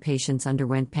latter patients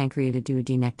underwent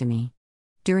pancreaticoduodenectomy.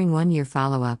 During 1-year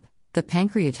follow-up, the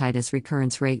pancreatitis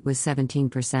recurrence rate was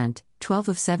 17%, 12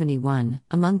 of 71,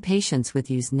 among patients with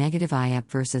use-negative IAP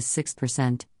versus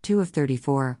 6%, 2 of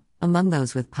 34, among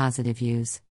those with positive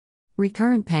use.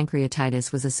 Recurrent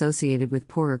pancreatitis was associated with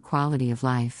poorer quality of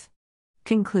life.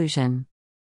 Conclusion: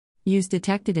 use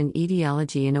detected an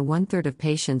etiology in 1/3 of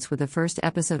patients with a first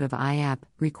episode of IAP,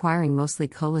 requiring mostly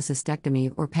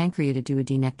cholecystectomy or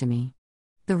pancreaticoduodenectomy.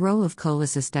 The role of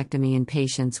cholecystectomy in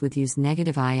patients with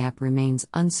use-negative IAP remains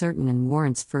uncertain and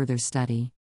warrants further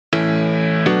study.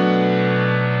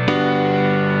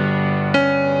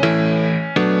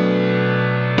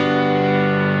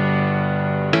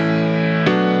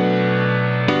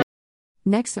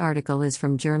 Next article is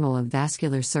from Journal of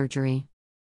Vascular Surgery.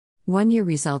 1-year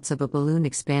results of a balloon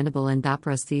expandable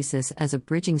endoprosthesis as a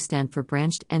bridging stent for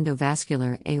branched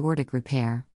endovascular aortic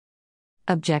repair.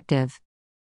 Objective: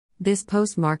 this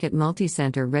post-market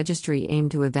multi-center registry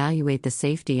aimed to evaluate the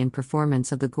safety and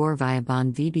performance of the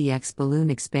Gore-Viabahn VBX balloon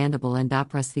expandable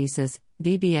endoprosthesis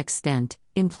 (VBX) stent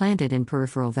implanted in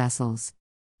peripheral vessels.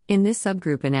 In this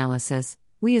subgroup analysis,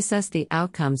 we assessed the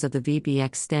outcomes of the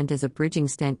VBX stent as a bridging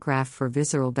stent graft for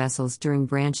visceral vessels during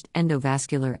branched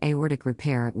endovascular aortic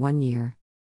repair at 1 year.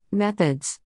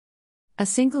 Methods: a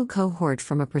single cohort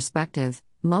from a prospective,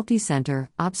 multi-center,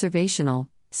 observational,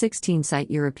 16-site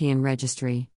European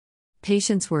registry.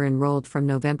 Patients were enrolled from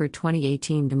November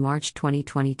 2018 to March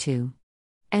 2022.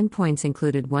 Endpoints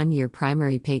included 1-year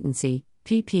primary patency,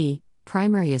 PP,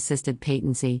 primary assisted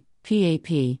patency,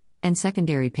 PAP, and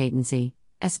secondary patency,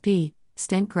 SP,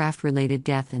 stent graft-related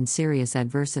death and serious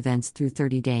adverse events through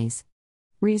 30 days.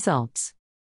 Results: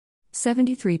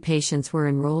 73 patients were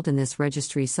enrolled in this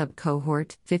registry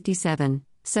sub-cohort, 57,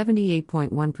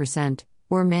 78.1%,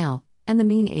 were male, and the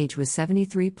mean age was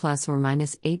 73 plus or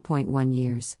minus 8.1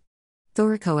 years.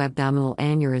 Thoracoabdominal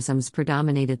aneurysms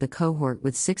predominated the cohort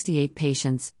with 68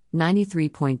 patients,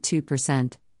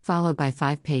 93.2%, followed by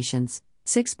 5 patients,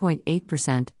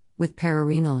 6.8%, with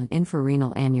pararenal and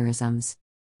infrarenal aneurysms.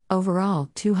 Overall,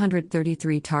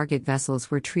 233 target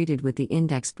vessels were treated with the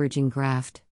index bridging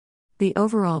graft. The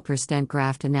overall per stent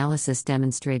graft analysis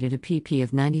demonstrated a PP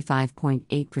of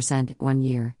 95.8% at 1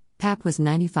 year, PAP was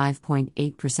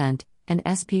 95.8%, and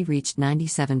SP reached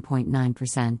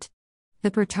 97.9%. The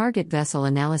per-target vessel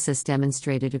analysis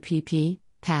demonstrated a PP,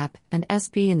 PAP, and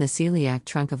SP in the celiac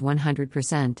trunk of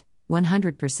 100%,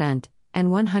 100%, and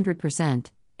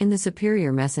 100%, in the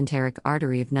superior mesenteric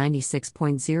artery of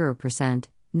 96.0%,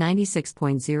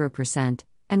 96.0%,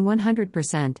 and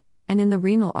 100%, and in the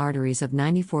renal arteries of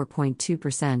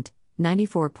 94.2%,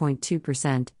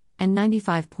 94.2%, and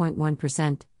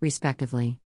 95.1%,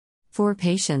 respectively. 4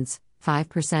 patients,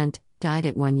 5%, died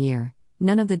at 1 year.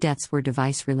 None of the deaths were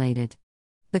device-related.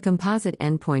 The composite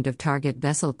endpoint of target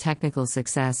vessel technical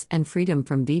success and freedom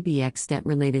from VBX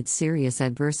stent-related serious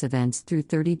adverse events through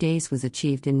 30 days was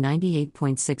achieved in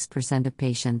 98.6% of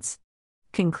patients.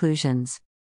 Conclusions: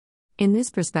 in this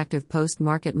prospective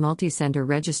post-market multi-center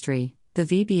registry, the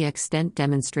VBX stent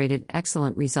demonstrated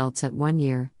excellent results at 1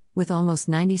 year, with almost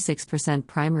 96%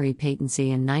 primary patency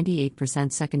and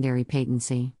 98% secondary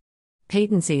patency.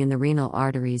 Patency in the renal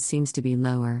arteries seems to be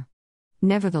lower.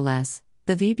 Nevertheless,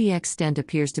 the VBX stent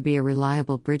appears to be a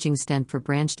reliable bridging stent for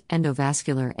branched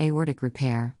endovascular aortic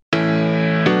repair.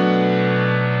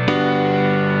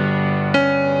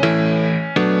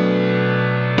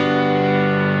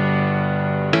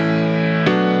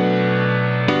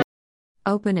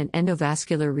 Open and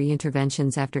endovascular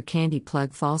reinterventions after candy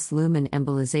plug false lumen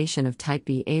embolization of type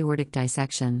B aortic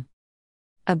dissection.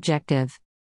 Objective: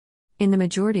 in the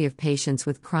majority of patients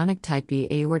with chronic type B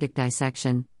aortic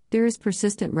dissection, there is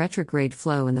persistent retrograde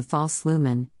flow in the false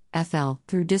lumen, FL,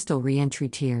 through distal reentry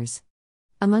tiers.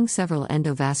 Among several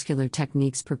endovascular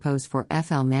techniques proposed for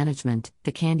FL management,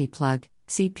 the candy plug,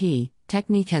 CP,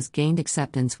 technique has gained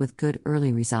acceptance with good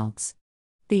early results.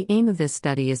 The aim of this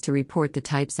study is to report the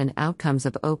types and outcomes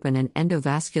of open and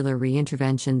endovascular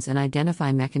reinterventions and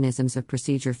identify mechanisms of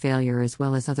procedure failure as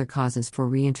well as other causes for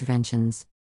reinterventions.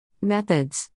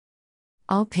 Methods: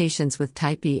 all patients with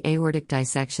type B aortic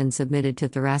dissection submitted to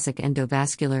thoracic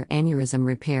endovascular aneurysm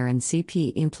repair and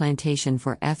CP implantation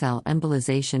for FL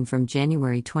embolization from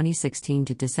January 2016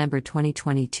 to December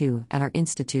 2022 at our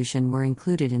institution were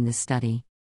included in this study.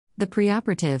 The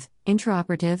preoperative,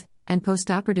 intraoperative, and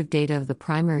postoperative data of the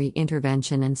primary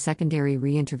intervention and secondary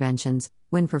reinterventions,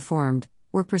 when performed,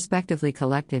 were prospectively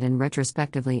collected and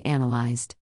retrospectively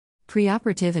analyzed.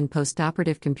 Preoperative and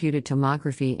postoperative computed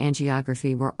tomography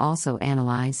angiography were also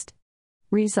analyzed.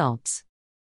 Results: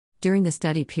 during the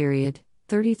study period,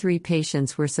 33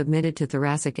 patients were submitted to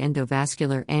thoracic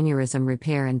endovascular aneurysm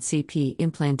repair and CP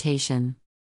implantation.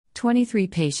 23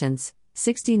 patients,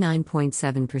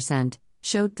 69.7%,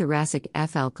 showed thoracic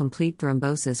FL complete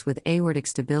thrombosis with aortic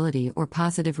stability or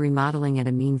positive remodeling at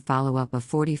a mean follow-up of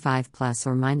 45 plus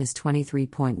or minus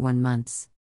 23.1 months.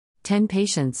 10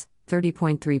 patients,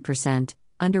 30.3%,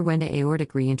 underwent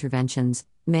aortic reinterventions,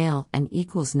 male and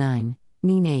equals 9,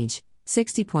 mean age,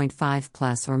 60.5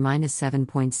 plus or minus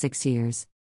 7.6 years.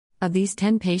 Of these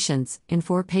 10 patients, in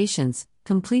 4 patients,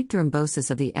 complete thrombosis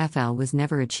of the FL was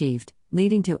never achieved,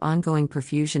 leading to ongoing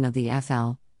perfusion of the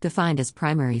FL, defined as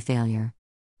primary failure.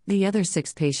 The other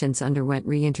 6 patients underwent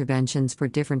reinterventions for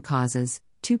different causes.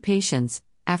 2 patients,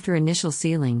 after initial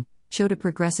sealing, showed a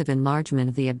progressive enlargement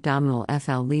of the abdominal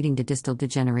FL leading to distal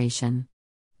degeneration.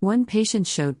 1 patient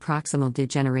showed proximal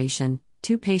degeneration,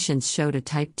 2 patients showed a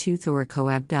type 2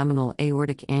 thoracoabdominal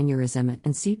aortic aneurysm,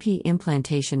 and CP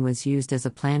implantation was used as a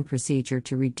planned procedure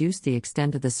to reduce the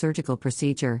extent of the surgical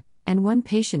procedure, and 1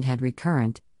 patient had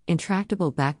recurrent,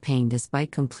 intractable back pain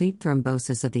despite complete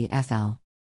thrombosis of the FL.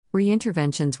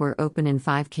 Reinterventions were open in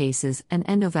 5 cases and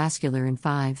endovascular in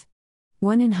 5.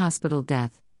 1 in-hospital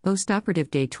death, postoperative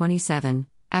day 27,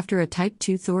 after a type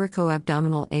 2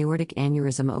 thoracoabdominal aortic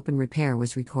aneurysm open repair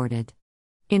was recorded.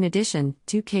 In addition,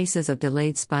 2 cases of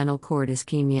delayed spinal cord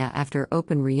ischemia after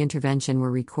open reintervention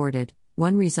were recorded,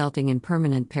 1 resulting in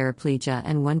permanent paraplegia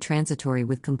and 1 transitory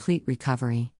with complete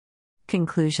recovery.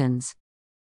 Conclusions: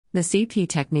 the CP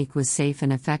technique was safe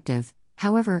and effective,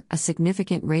 however, a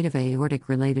significant rate of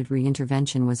aortic-related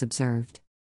reintervention was observed.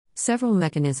 Several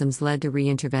mechanisms led to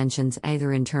reinterventions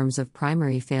either in terms of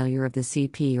primary failure of the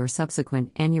CP or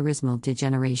subsequent aneurysmal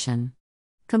degeneration.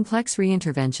 Complex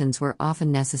reinterventions were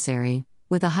often necessary,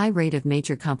 with a high rate of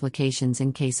major complications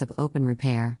in case of open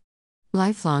repair.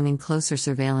 Lifelong and closer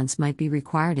surveillance might be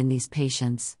required in these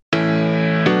patients.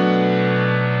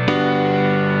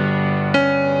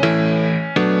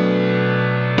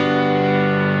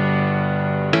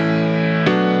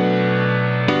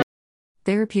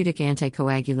 Therapeutic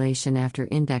anticoagulation after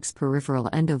index peripheral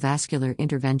endovascular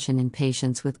intervention in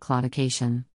patients with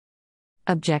claudication.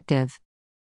 Objective: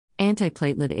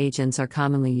 antiplatelet agents are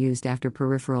commonly used after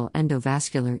peripheral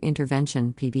endovascular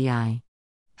intervention (PVI).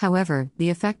 However,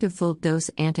 the effective full-dose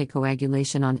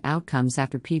anticoagulation on outcomes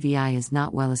after PVI is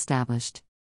not well established.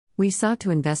 We sought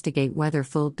to investigate whether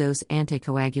full-dose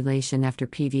anticoagulation after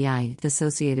PVI is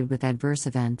associated with adverse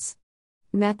events.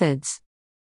 Methods: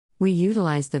 we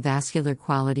utilized the Vascular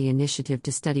Quality Initiative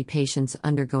to study patients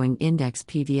undergoing index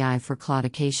PVI for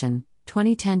claudication,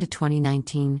 2010 to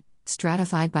 2019,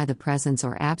 stratified by the presence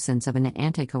or absence of an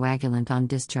anticoagulant on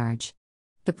discharge.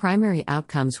 The primary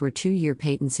outcomes were 2-year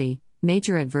patency,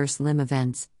 major adverse limb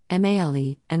events,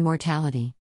 MALE, and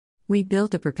mortality. We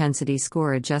built a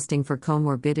propensity-score adjusting for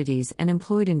comorbidities and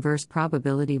employed inverse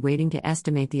probability weighting to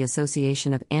estimate the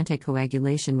association of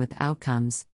anticoagulation with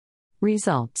outcomes.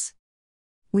 Results: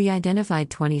 we identified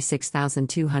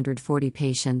 26,240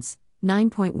 patients,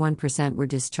 9.1% were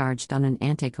discharged on an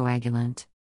anticoagulant.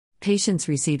 Patients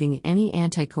receiving any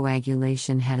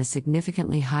anticoagulation had a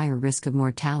significantly higher risk of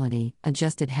mortality,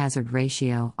 adjusted hazard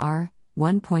ratio R,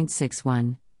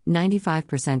 1.61,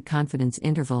 95% confidence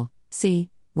interval, C,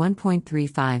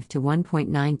 1.35 to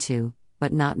 1.92,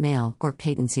 but not male or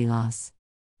patency loss.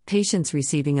 Patients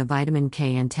receiving a vitamin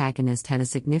K antagonist had a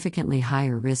significantly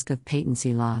higher risk of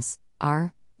patency loss,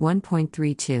 R,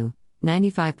 1.32,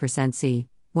 95% C,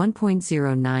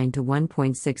 1.09 to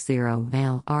 1.60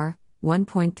 male R,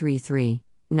 1.33,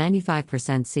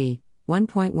 95% C,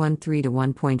 1.13 to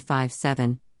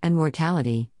 1.57, and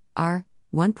mortality, R,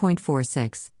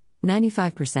 1.46,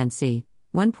 95% C,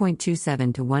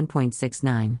 1.27 to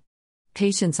 1.69.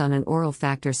 Patients on an oral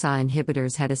factor XA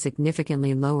inhibitors had a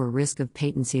significantly lower risk of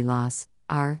patency loss,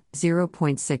 R,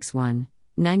 0.61,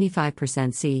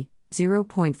 95% C,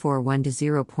 0.41 to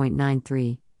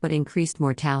 0.93, but increased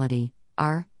mortality,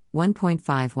 R,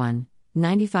 1.51,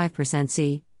 95%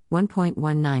 C,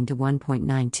 1.19 to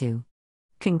 1.92.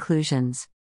 Conclusions.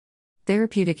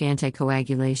 Therapeutic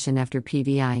anticoagulation after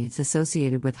PVI is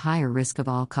associated with higher risk of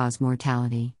all-cause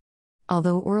mortality.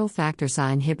 Although oral factor XI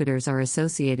inhibitors are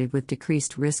associated with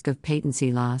decreased risk of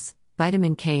patency loss,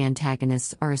 vitamin K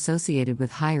antagonists are associated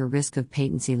with higher risk of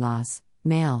patency loss,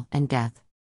 male, and death.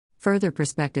 Further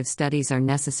prospective studies are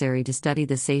necessary to study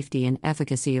the safety and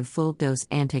efficacy of full-dose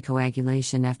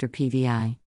anticoagulation after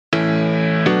PVI.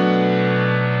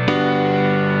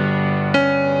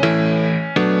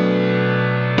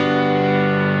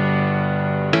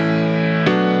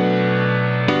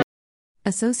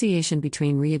 Association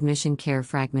between readmission care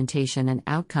fragmentation and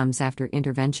outcomes after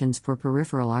interventions for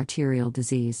peripheral arterial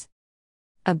disease.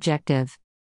 Objective: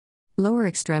 lower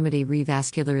extremity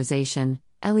revascularization,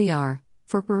 LER,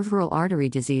 for peripheral artery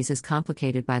disease is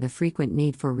complicated by the frequent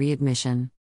need for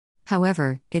readmission.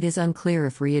 However, it is unclear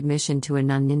if readmission to a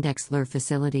non-index LER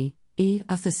facility,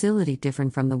 a facility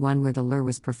different from the one where the LER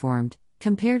was performed,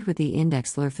 compared with the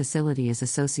index LER facility is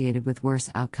associated with worse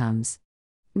outcomes.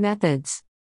 Methods.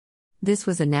 This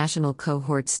was a national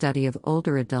cohort study of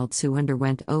older adults who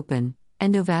underwent open,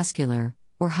 endovascular,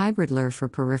 or hybrid LER for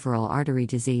peripheral artery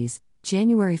disease,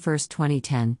 January 1,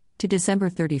 2010, to December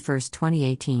 31,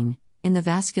 2018, in the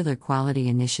Vascular Quality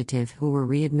Initiative who were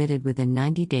readmitted within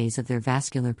 90 days of their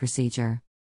vascular procedure.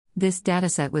 This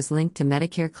dataset was linked to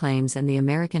Medicare claims and the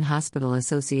American Hospital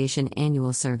Association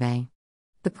annual survey.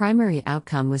 The primary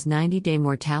outcome was 90-day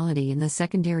mortality and the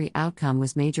secondary outcome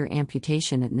was major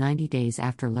amputation at 90 days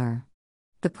after LER.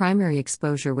 The primary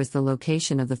exposure was the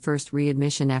location of the first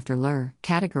readmission after LER,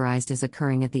 categorized as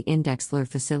occurring at the index LER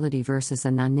facility versus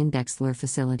a non-index LER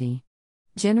facility.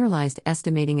 Generalized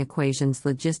estimating equations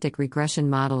logistic regression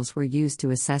models were used to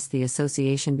assess the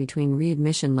association between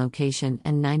readmission location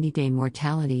and 90-day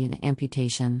mortality and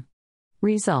amputation.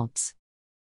 Results.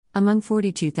 Among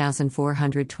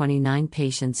 42,429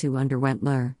 patients who underwent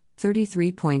LER,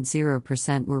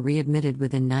 33.0% were readmitted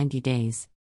within 90 days.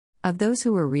 Of those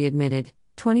who were readmitted,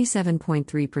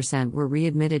 27.3% were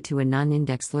readmitted to a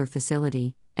non-index LER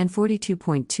facility, and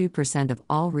 42.2% of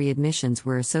all readmissions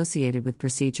were associated with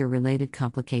procedure-related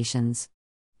complications.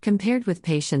 Compared with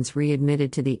patients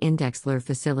readmitted to the index LER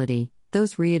facility,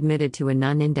 those readmitted to a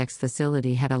non-index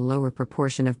facility had a lower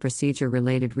proportion of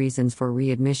procedure-related reasons for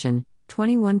readmission,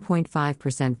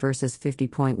 21.5% versus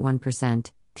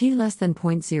 50.1%, p less than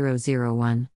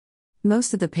 0.001.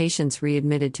 Most of the patients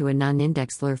readmitted to a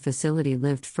non-index LER facility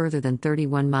lived further than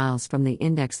 31 miles from the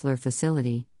index LER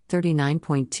facility,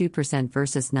 39.2%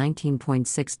 versus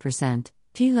 19.6%,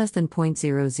 p less than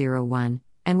 0.001,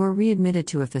 and were readmitted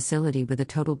to a facility with a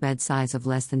total bed size of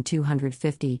less than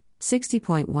 250,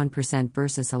 60.1%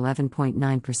 versus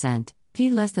 11.9%,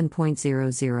 p less than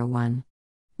 0.001.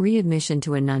 Readmission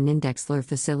to a non-index LER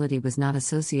facility was not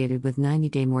associated with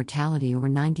 90-day mortality or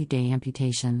 90-day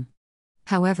amputation.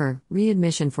 However,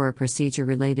 readmission for a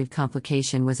procedure-related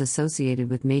complication was associated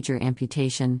with major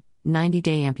amputation,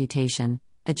 90-day amputation,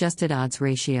 adjusted odds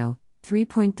ratio,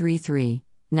 3.33,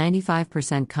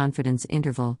 95% confidence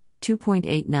interval,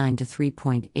 2.89 to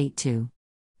 3.82.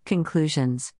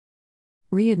 Conclusions.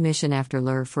 Readmission after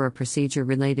LER for a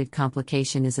procedure-related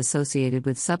complication is associated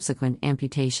with subsequent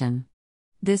amputation.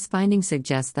 This finding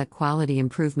suggests that quality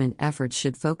improvement efforts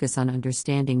should focus on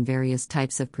understanding various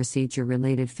types of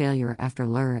procedure-related failure after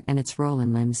LER and its role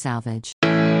in limb salvage.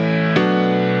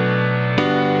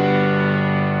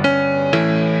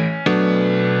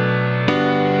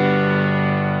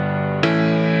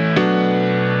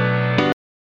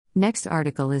 Next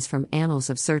article is from Annals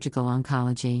of Surgical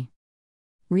Oncology.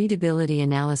 Readability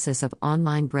analysis of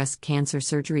online breast cancer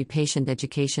surgery patient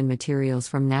education materials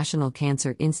from National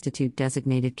Cancer Institute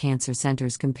designated cancer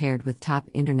centers compared with top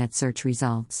internet search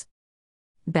results.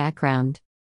 Background.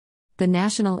 The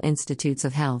National Institutes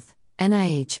of Health,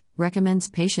 NIH, recommends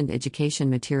patient education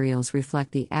materials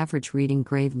reflect the average reading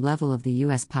grade level of the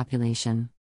U.S. population.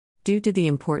 Due to the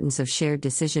importance of shared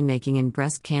decision-making in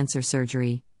breast cancer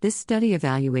surgery, this study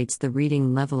evaluates the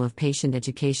reading level of patient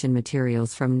education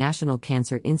materials from National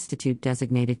Cancer Institute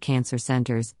designated cancer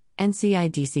centers,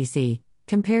 NCIDCC,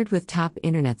 compared with top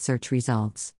internet search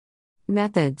results.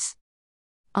 Methods.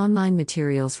 Online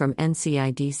materials from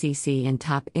NCIDCC and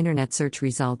top internet search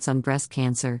results on breast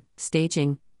cancer,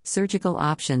 staging, surgical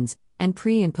options, and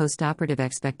pre- and postoperative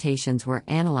expectations were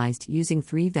analyzed using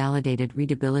 3 validated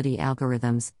readability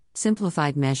algorithms: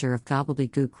 simplified measure of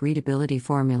gobbledygook readability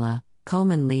formula,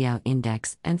 Coleman-Liao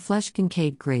index, and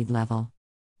Flesch-Kincaid grade level.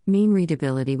 Mean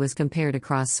readability was compared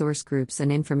across source groups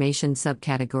and information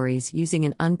subcategories using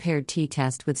an unpaired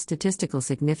t-test with statistical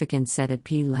significance set at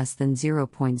p less than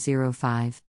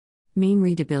 0.05. Mean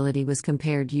readability was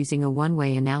compared using a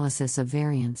one-way analysis of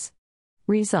variance.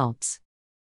 Results.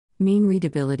 Mean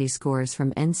readability scores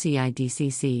from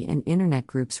NCI-DCC and Internet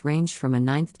groups ranged from a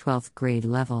 9th-12th grade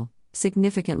level,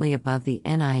 significantly above the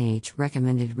NIH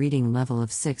recommended reading level of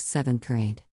 6th-7th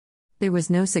grade. There was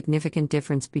no significant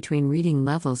difference between reading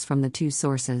levels from the two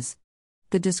sources.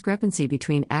 The discrepancy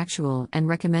between actual and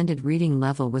recommended reading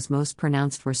level was most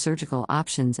pronounced for surgical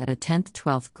options at a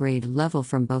 10th-12th grade level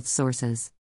from both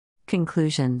sources.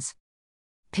 Conclusions.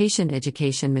 Patient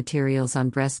education materials on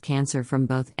breast cancer from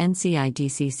both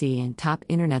NCI-DCC and top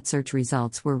internet search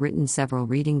results were written several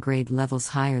reading grade levels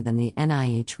higher than the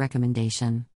NIH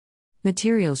recommendation.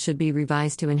 Materials should be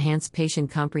revised to enhance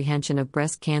patient comprehension of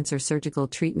breast cancer surgical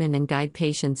treatment and guide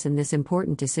patients in this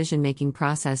important decision-making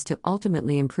process to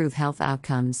ultimately improve health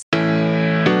outcomes.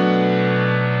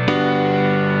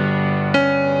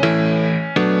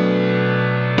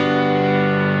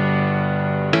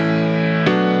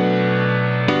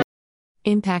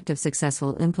 Impact of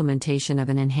successful implementation of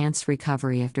an enhanced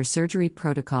recovery after surgery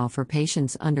protocol for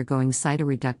patients undergoing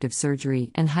cytoreductive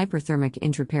surgery and hyperthermic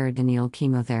intraperitoneal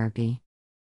chemotherapy.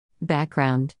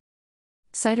 Background.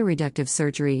 Cytoreductive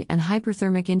surgery and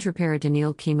hyperthermic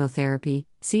intraperitoneal chemotherapy,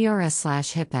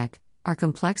 CRS/HIPEC, are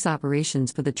complex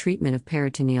operations for the treatment of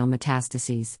peritoneal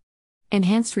metastases.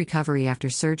 Enhanced recovery after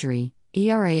surgery,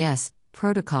 ERAS,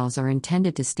 protocols are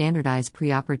intended to standardize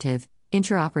preoperative,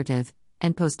 intraoperative,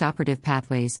 and postoperative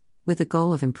pathways, with the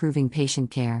goal of improving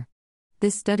patient care.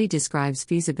 This study describes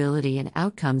feasibility and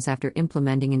outcomes after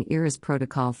implementing an ERAS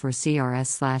protocol for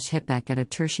CRS/HIPEC at a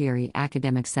tertiary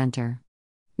academic center.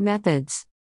 Methods.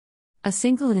 A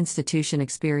single institution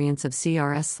experience of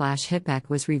CRS/HIPEC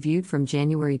was reviewed from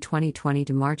January 2020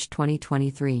 to March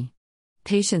 2023.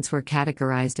 Patients were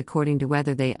categorized according to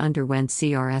whether they underwent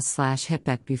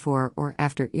CRS/HIPEC before or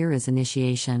after ERAS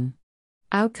initiation.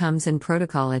 Outcomes and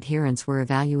protocol adherence were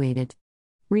evaluated.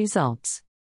 Results.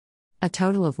 A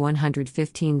total of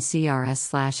 115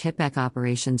 CRS/HIPEC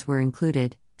operations were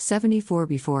included, 74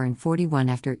 before and 41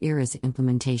 after ERAS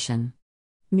implementation.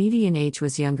 Median age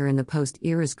was younger in the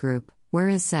post-ERAS group,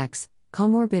 whereas sex,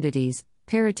 comorbidities,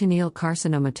 peritoneal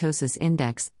carcinomatosis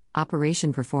index,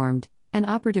 operation performed, and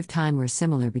operative time were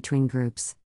similar between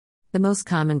groups. The most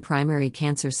common primary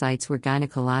cancer sites were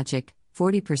gynecologic,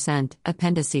 40%,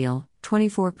 appendiceal,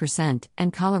 24%,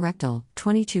 and colorectal,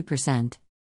 22%.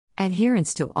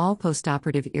 Adherence to all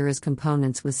postoperative ERAS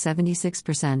components was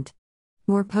 76%.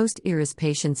 More post-ERAS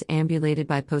patients ambulated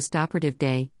by postoperative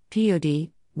day,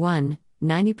 POD, 1,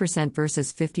 90%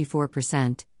 versus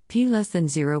 54%, P less than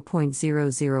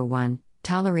 0.001,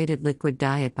 tolerated liquid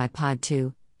diet by POD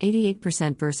 2,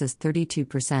 88% versus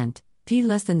 32%, P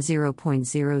less than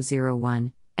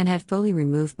 0.001, and had fully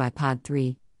removed by POD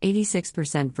 3,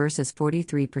 86% versus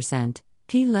 43%,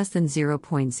 P less than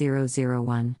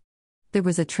 0.001. There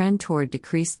was a trend toward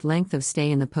decreased length of stay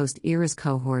in the post-ERAS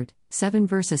cohort, 7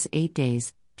 versus 8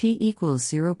 days, P equals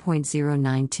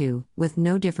 0.092, with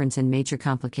no difference in major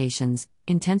complications,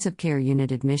 intensive care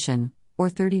unit admission, or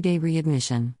 30-day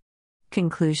readmission.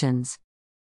 Conclusions.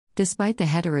 Despite the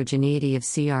heterogeneity of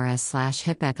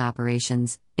CRS/HIPEC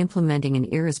operations, implementing an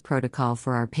ERAS protocol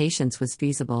for our patients was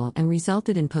feasible and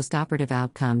resulted in postoperative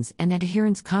outcomes and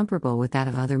adherence comparable with that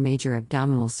of other major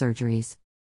abdominal surgeries.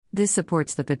 This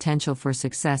supports the potential for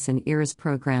success in ERAS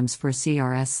programs for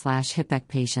CRS/HIPEC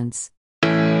patients.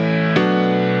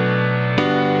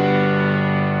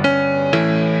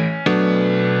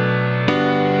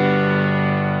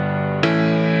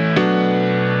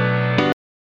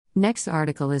 Next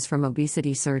article is from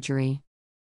Obesity Surgery.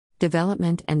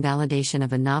 Development and validation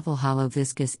of a novel hollow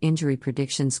viscous injury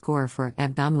prediction score for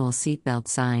Abdominal Seatbelt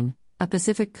Sign, a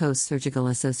Pacific Coast Surgical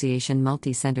Association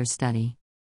multicenter study.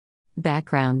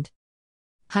 Background.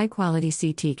 High-quality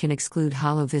CT can exclude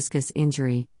hollow viscous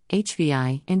injury,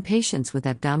 HVI, in patients with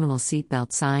abdominal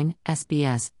seatbelt sign,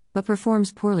 SBS, but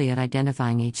performs poorly at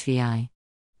identifying HVI.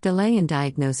 Delay in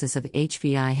diagnosis of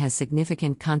HVI has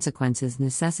significant consequences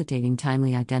necessitating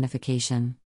timely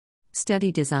identification.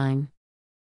 Study design.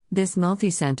 This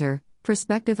multicenter,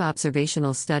 prospective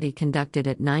observational study conducted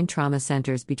at 9 trauma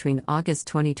centers between August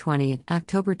 2020 and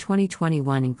October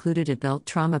 2021 included adult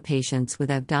trauma patients with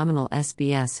abdominal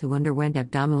SBS who underwent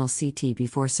abdominal CT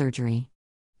before surgery.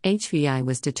 HVI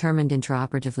was determined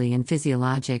intraoperatively and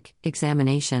physiologic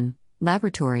examination,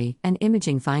 laboratory, and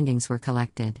imaging findings were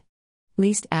collected.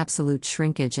 Least absolute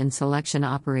shrinkage and selection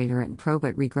operator and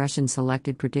probit regression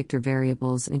selected predictor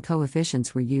variables and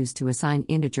coefficients were used to assign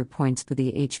integer points for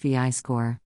the HVI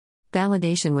score.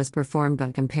 Validation was performed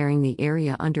by comparing the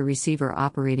area under receiver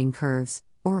operating curves,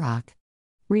 OROC.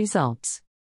 Results.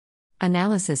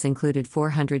 Analysis included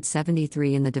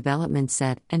 473 in the development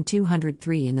set and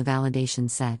 203 in the validation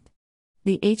set.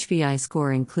 The HVI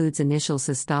score includes initial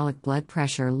systolic blood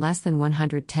pressure less than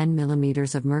 110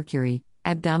 mm of mercury,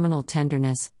 abdominal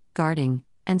tenderness, guarding,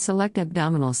 and select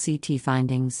abdominal CT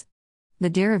findings. The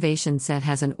derivation set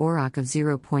has an ORAC of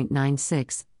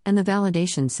 0.96, and the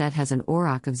validation set has an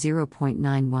ORAC of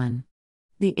 0.91.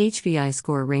 The HVI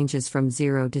score ranges from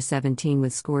 0 to 17,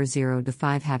 with score 0 to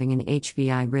 5 having an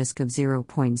HVI risk of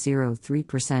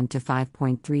 0.03% to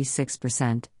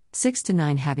 5.36%, 6 to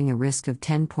 9 having a risk of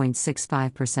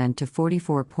 10.65% to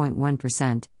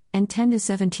 44.1%, and 10 to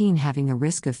 17 having a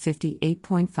risk of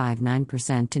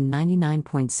 58.59% to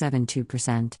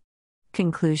 99.72%.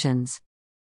 Conclusions.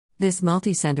 This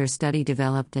multicenter study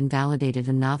developed and validated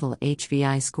a novel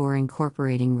HVI score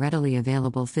incorporating readily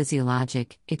available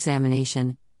physiologic,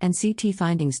 examination, and CT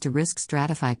findings to risk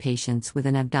stratify patients with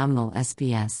an abdominal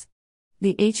SBS.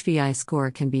 The HVI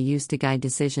score can be used to guide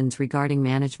decisions regarding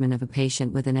management of a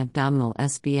patient with an abdominal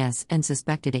SBS and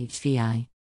suspected HVI.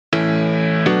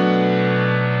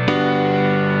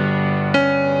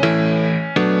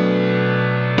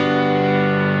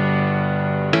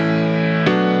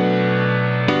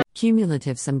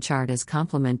 Cumulative Sum Chart as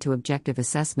complement to objective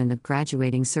assessment of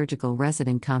graduating surgical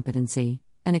resident competency,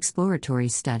 an exploratory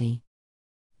study.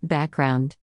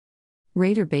 Background.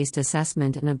 Rater-based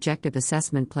assessment and objective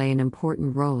assessment play an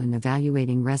important role in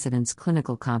evaluating residents'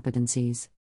 clinical competencies.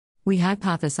 We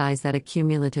hypothesize that a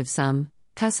cumulative sum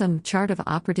chart of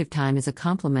operative time is a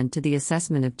complement to the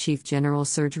assessment of chief general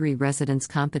surgery residents'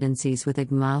 competencies with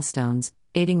IG milestones,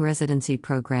 aiding residency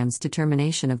programs'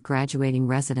 determination of graduating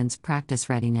residents' practice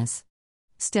readiness.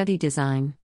 Study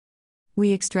design.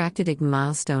 We extracted IG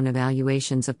milestone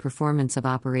evaluations of performance of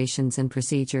operations and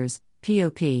procedures,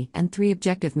 POP, and 3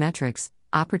 objective metrics,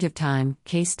 operative time,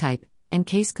 case type, and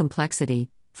case complexity,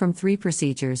 from 3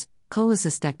 procedures,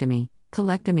 cholecystectomy,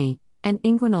 colectomy, and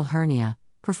inguinal hernia,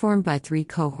 performed by 3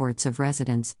 cohorts of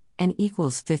residents, n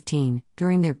equals 15,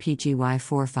 during their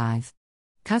PGY-4-5.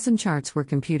 Sum charts were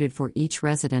computed for each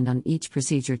resident on each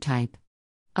procedure type.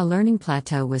 A learning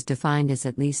plateau was defined as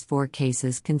at least 4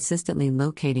 cases consistently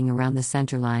locating around the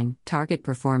centerline, target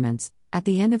performance, at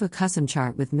the end of a sum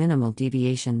chart with minimal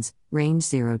deviations, range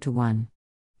 0 to 1.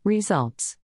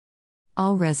 Results.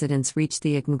 All residents reached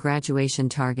the IG graduation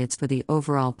targets for the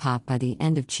overall POP by the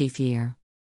end of chief year.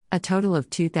 A total of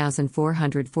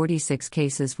 2,446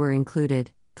 cases were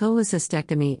included,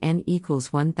 cholecystectomy n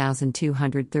equals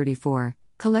 1,234,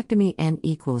 colectomy n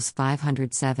equals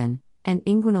 507, and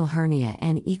inguinal hernia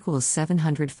n equals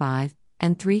 705,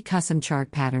 and 3 sum chart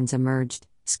patterns emerged: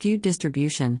 skewed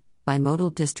distribution,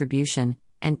 bimodal distribution,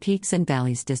 and peaks and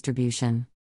valleys distribution.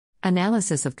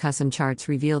 Analysis of sum charts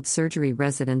revealed surgery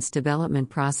residents' development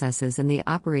processes in the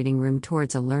operating room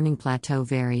towards a learning plateau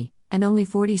vary, and only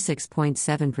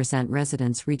 46.7%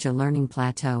 residents reach a learning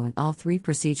plateau in all 3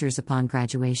 procedures upon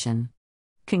graduation.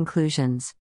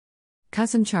 Conclusions.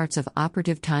 Sum charts of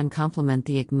operative time complement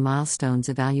the IG milestones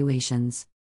evaluations.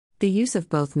 The use of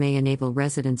both may enable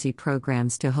residency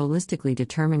programs to holistically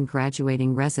determine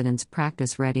graduating residents'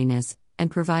 practice readiness and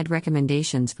provide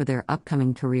recommendations for their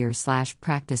upcoming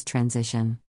career/practice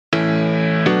transition.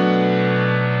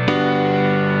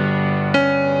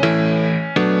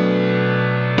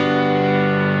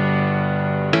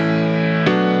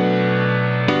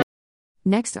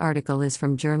 Next article is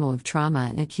from Journal of Trauma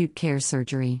and Acute Care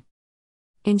Surgery.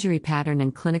 Injury pattern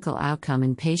and clinical outcome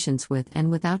in patients with and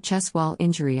without chest wall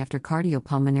injury after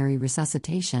cardiopulmonary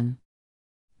resuscitation.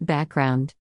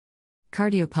 Background.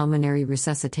 Cardiopulmonary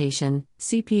resuscitation,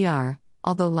 CPR,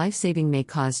 although life-saving, may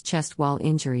cause chest wall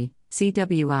injury,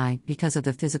 CWI, because of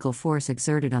the physical force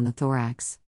exerted on the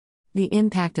thorax. The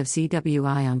impact of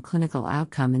CWI on clinical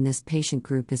outcome in this patient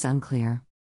group is unclear.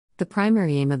 The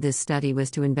primary aim of this study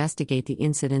was to investigate the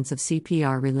incidence of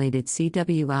CPR-related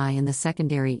CWI, and the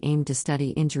secondary aim to study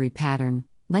injury pattern,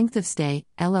 length of stay,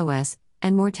 LOS,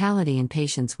 and mortality in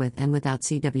patients with and without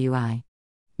CWI.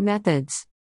 Methods.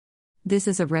 This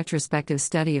is a retrospective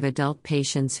study of adult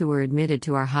patients who were admitted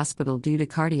to our hospital due to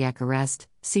cardiac arrest,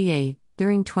 CA,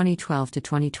 during 2012 to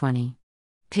 2020.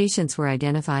 Patients were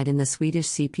identified in the Swedish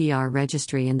CPR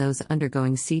registry, and those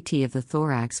undergoing CT of the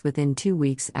thorax within 2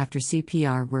 weeks after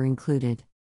CPR were included.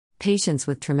 Patients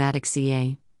with traumatic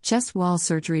CA, chest wall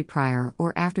surgery prior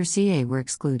or after CA were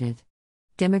excluded.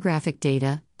 Demographic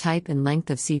data, type and length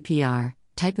of CPR,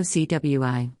 type of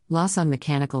CWI, loss on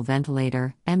mechanical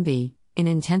ventilator, MV, in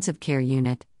intensive care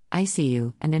unit,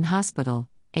 ICU, and in hospital,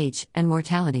 H, and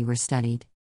mortality were studied.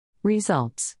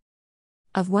 Results.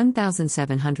 Of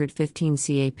 1,715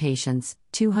 CA patients,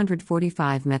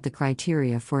 245 met the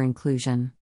criteria for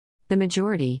inclusion. The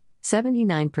majority,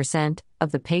 79%,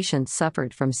 of the patients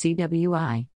suffered from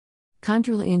CWI.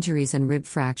 Chondral injuries and rib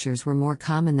fractures were more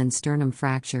common than sternum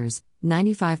fractures,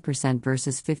 95%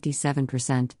 versus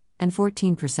 57%, and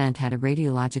 14% had a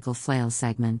radiological flail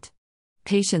segment.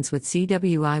 Patients with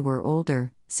CWI were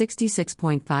older,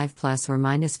 66.5 plus or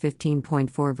minus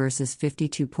 15.4 versus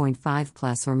 52.5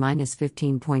 plus or minus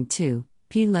 15.2,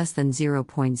 p less than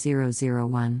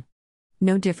 0.001.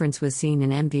 No difference was seen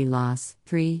in MV loss,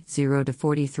 3, 0 to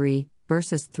 43,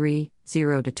 versus 3,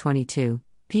 0 to 22,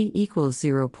 p equals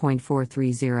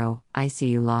 0.430,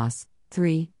 ICU loss,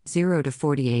 3, 0 to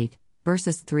 48,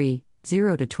 versus 3,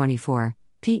 0 to 24,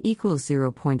 p equals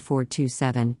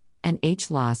 0.427, and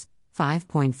H loss,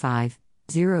 5.5,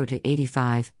 0 to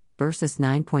 85, versus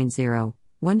 9.0,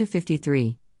 1 to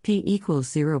 53, p equals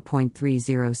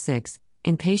 0.306,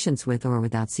 in patients with or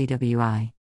without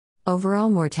CWI. Overall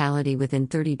mortality within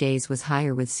 30 days was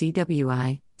higher with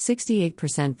CWI,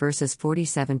 68% versus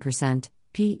 47%,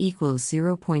 p equals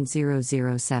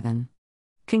 0.007.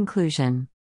 Conclusion.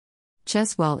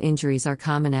 Chest wall injuries are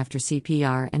common after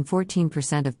CPR and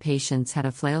 14% of patients had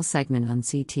a flail segment on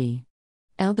CT.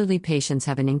 Elderly patients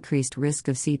have an increased risk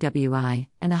of CWI,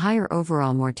 and a higher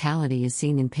overall mortality is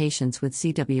seen in patients with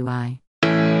CWI.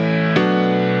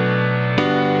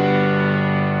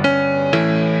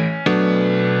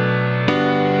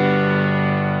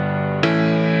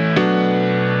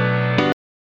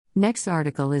 Next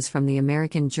article is from the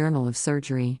American Journal of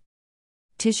Surgery.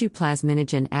 Tissue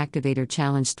plasminogen activator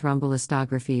challenged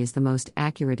thromboelastography is the most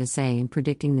accurate assay in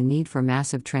predicting the need for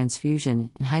massive transfusion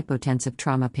in hypotensive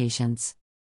trauma patients.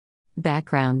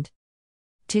 Background.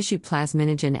 Tissue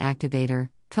plasminogen activator,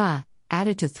 TPA,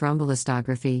 added to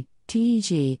thromboelastography,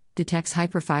 TEG, detects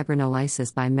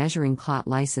hyperfibrinolysis by measuring clot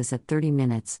lysis at 30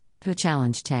 minutes, TPA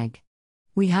challenge TEG.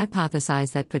 We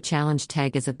hypothesize that TPA challenge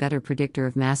TEG is a better predictor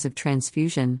of massive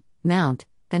transfusion, MOUNT,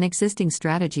 than existing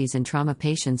strategies in trauma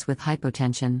patients with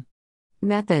hypotension.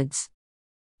 Methods.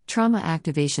 Trauma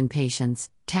activation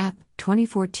patients, TAP,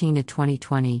 2014 to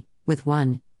 2020, with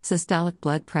 1. Systolic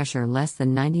blood pressure less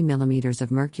than 90 mm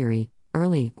of mercury,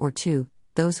 early, or 2.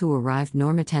 Those who arrived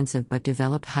normotensive but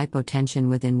developed hypotension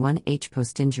within 1H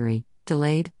post-injury,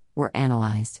 delayed, were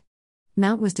analyzed.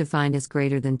 MOUNT was defined as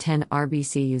greater than 10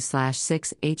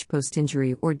 RBCU/6H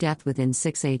post-injury or death within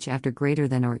 6H after greater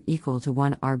than or equal to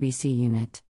 1 RBC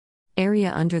unit.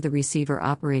 Area under the receiver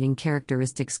operating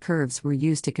characteristics curves were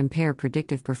used to compare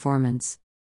predictive performance.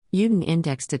 Uden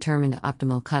index determined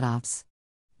optimal cutoffs.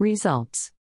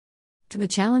 Results. TPA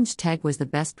challenge TEG was the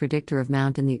best predictor of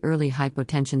MOUNT in the early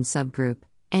hypotension subgroup,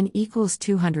 N equals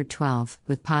 212,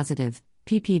 with positive,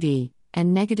 PPV,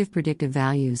 and negative predictive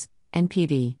values,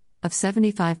 NPV, of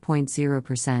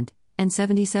 75.0% and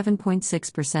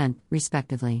 77.6%,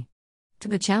 respectively.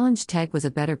 TPA challenge TEG was a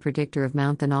better predictor of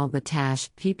MOUNT than all but TASH,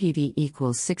 PPV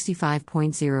equals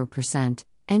 65.0%,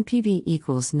 NPV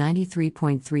equals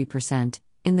 93.3%,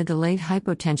 in the delayed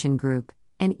hypotension group,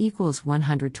 N equals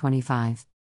 125.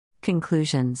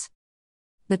 Conclusions.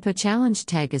 The TPA challenge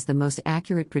TEG is the most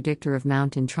accurate predictor of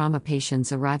MOUNT in trauma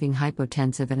patients arriving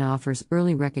hypotensive and offers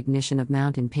early recognition of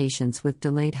MOUNT in patients with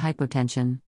delayed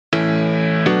hypotension.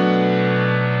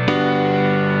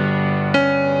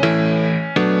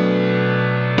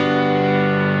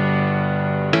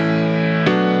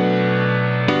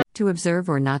 To observe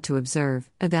or not to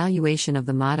observe, evaluation of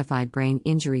the Modified Brain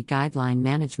Injury Guideline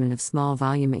Management of Small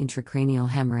Volume Intracranial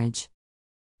Hemorrhage.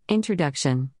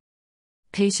 Introduction.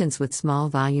 Patients with small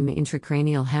volume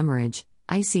intracranial hemorrhage,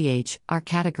 ICH, are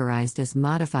categorized as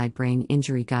Modified Brain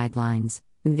Injury Guidelines,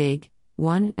 VIG,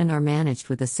 1 and are managed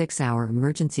with a 6-hour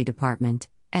emergency department,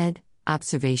 ED,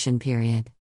 observation period.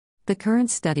 The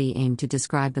current study aimed to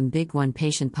describe the Big 1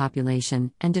 patient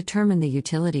population and determine the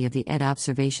utility of the ED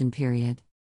observation period.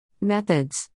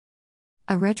 Methods.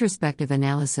 A retrospective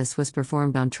analysis was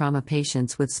performed on trauma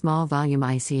patients with small volume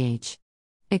ICH.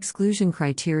 Exclusion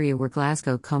criteria were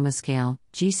Glasgow Coma Scale,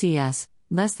 GCS,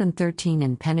 less than 13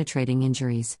 and penetrating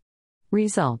injuries.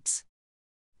 Results.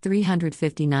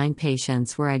 359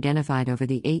 patients were identified over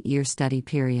the 8-year study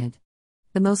period.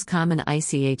 The most common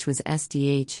ICH was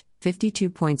SDH,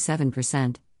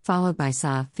 52.7%, followed by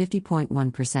SA,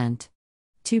 50.1%.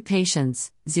 2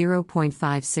 patients,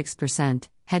 0.56%,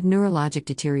 had neurologic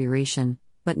deterioration,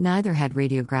 but neither had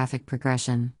radiographic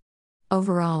progression.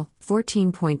 Overall,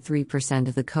 14.3%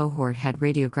 of the cohort had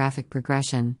radiographic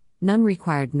progression, none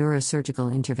required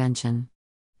neurosurgical intervention.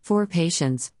 4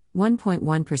 patients,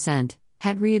 1.1%,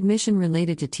 had readmission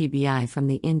related to TBI from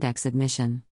the index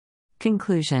admission.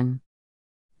 Conclusion.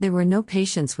 There were no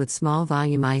patients with small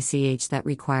volume ICH that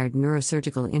required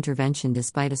neurosurgical intervention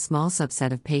despite a small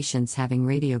subset of patients having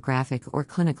radiographic or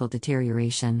clinical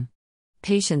deterioration.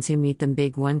 Patients who meet the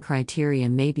Big 1 criteria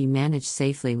may be managed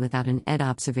safely without an ED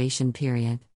observation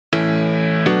period.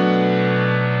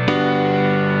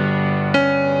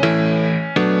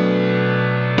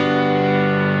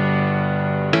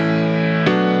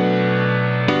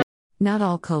 Not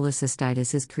all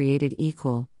cholecystitis is created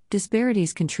equal,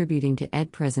 disparities contributing to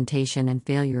ED presentation and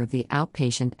failure of the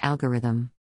outpatient algorithm.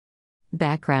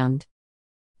 Background: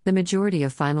 the majority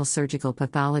of final surgical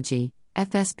pathology,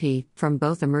 FSP, from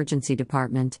both emergency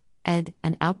department, ED,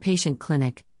 and outpatient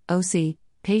clinic, OC,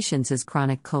 patients is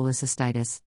chronic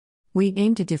cholecystitis. We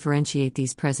aim to differentiate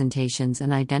these presentations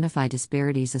and identify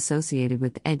disparities associated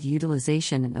with ED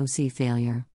utilization and OC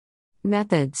failure.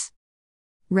 Methods: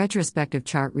 retrospective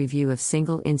chart review of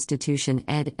single institution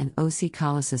ED and OC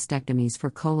cholecystectomies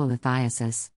for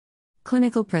cholelithiasis.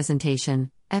 Clinical presentation,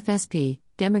 FSP,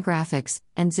 demographics,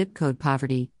 and zip code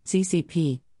poverty,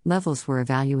 ZCP, levels were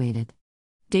evaluated.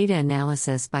 Data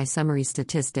analysis by summary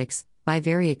statistics,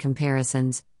 bivariate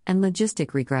comparisons, and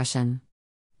logistic regression.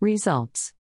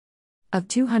 Results: of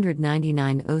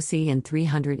 299 OC and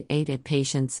 308 ED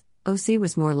patients, OC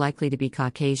was more likely to be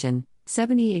Caucasian,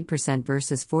 78%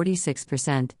 versus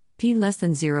 46%, p less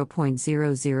than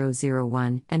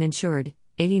 0.0001, and insured,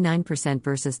 89%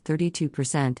 versus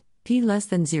 32%, p less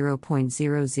than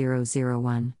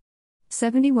 0.0001.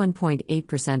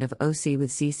 71.8% of OC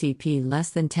with ZCP less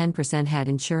than 10% had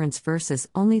insurance versus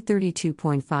only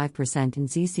 32.5% in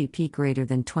ZCP greater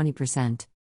than 20%.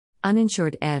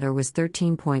 Uninsured ED or was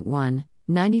 13.1,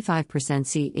 95%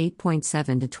 C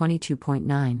 8.7 to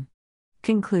 22.9.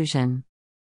 Conclusion: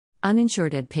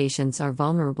 uninsured ED patients are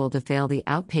vulnerable to fail the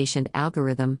outpatient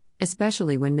algorithm,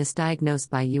 especially when misdiagnosed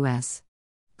by U.S.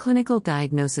 clinical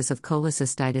diagnosis of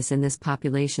cholecystitis in this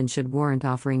population should warrant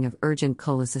offering of urgent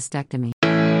cholecystectomy.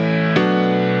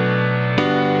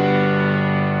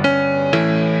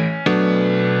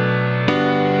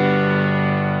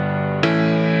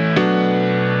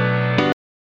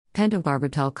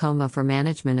 Pentobarbital coma for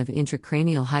management of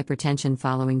intracranial hypertension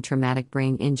following traumatic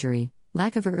brain injury.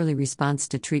 Lack of early response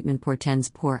to treatment portends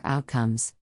poor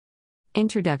outcomes.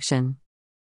 Introduction: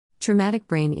 traumatic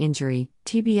brain injury,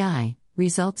 TBI,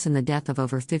 results in the death of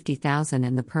over 50,000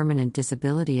 and the permanent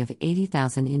disability of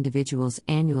 80,000 individuals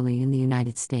annually in the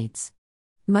United States.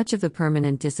 Much of the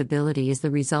permanent disability is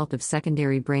the result of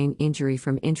secondary brain injury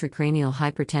from intracranial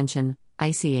hypertension,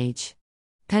 ICH.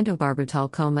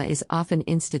 Pentobarbital coma is often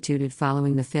instituted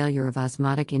following the failure of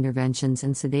osmotic interventions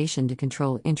and sedation to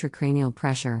control intracranial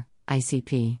pressure,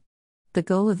 ICP. The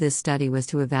goal of this study was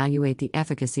to evaluate the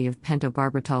efficacy of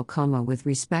pentobarbital coma with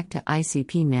respect to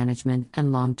ICP management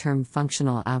and long-term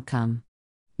functional outcome.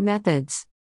 Methods: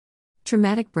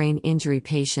 traumatic brain injury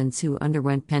patients who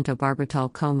underwent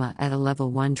pentobarbital coma at a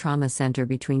level 1 trauma center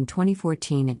between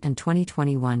 2014 and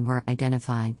 2021 were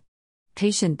identified.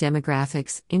 Patient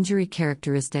demographics, injury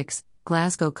characteristics,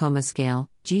 Glasgow Coma Scale,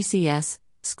 GCS,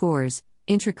 scores,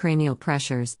 intracranial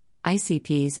pressures,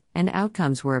 ICPs, and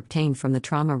outcomes were obtained from the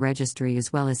trauma registry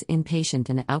as well as inpatient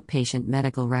and outpatient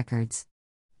medical records.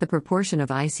 The proportion of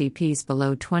ICPs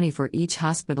below 20 for each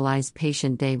hospitalized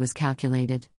patient day was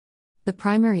calculated. The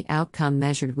primary outcome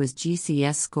measured was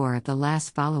GCS score at the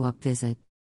last follow-up visit.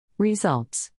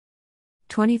 Results: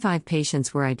 25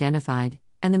 patients were identified,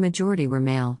 and the majority were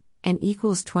male, N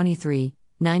equals 23,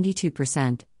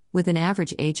 92%, with an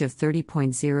average age of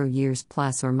 30.0 years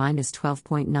plus or minus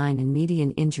 12.9 and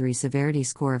median injury severity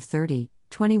score of 30,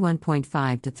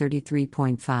 21.5 to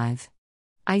 33.5.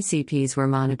 ICPs were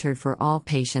monitored for all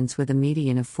patients with a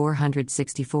median of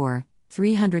 464,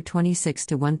 326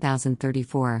 to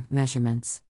 1,034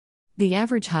 measurements. The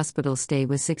average hospital stay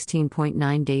was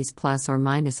 16.9 days plus or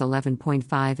minus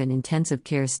 11.5 and intensive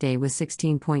care stay was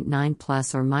 16.9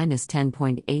 plus or minus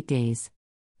 10.8 days.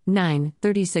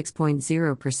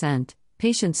 36.0%,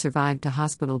 patients survived to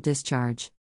hospital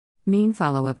discharge. Mean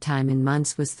follow-up time in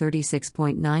months was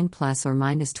 36.9 plus or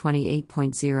minus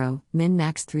 28.0,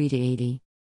 min-max 3 to 80.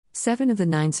 7 of the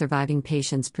 9 surviving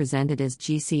patients presented as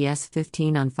GCS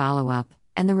 15 on follow-up,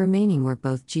 and the remaining were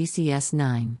both GCS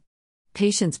 9.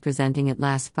 Patients presenting at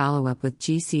last follow-up with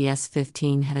GCS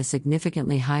 15 had a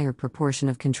significantly higher proportion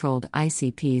of controlled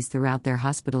ICPs throughout their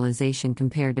hospitalization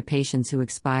compared to patients who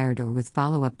expired or with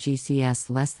follow-up GCS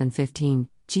less than 15,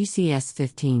 GCS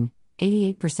 15,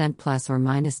 88% plus or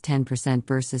minus 10%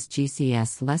 versus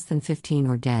GCS less than 15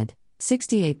 or dead,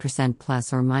 68%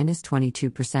 plus or minus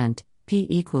 22%, p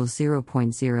equals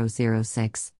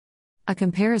 0.006. A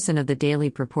comparison of the daily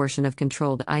proportion of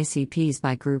controlled ICPs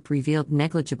by group revealed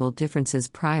negligible differences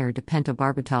prior to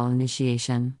pentobarbital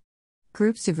initiation.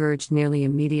 Groups diverged nearly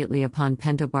immediately upon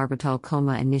pentobarbital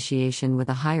coma initiation, with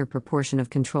a higher proportion of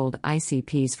controlled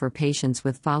ICPs for patients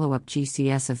with follow-up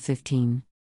GCS of 15.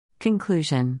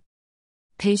 Conclusion: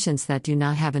 patients that do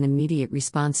not have an immediate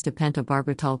response to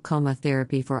pentobarbital coma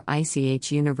therapy for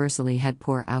ICH universally had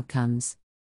poor outcomes.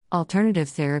 Alternative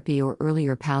therapy or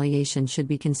earlier palliation should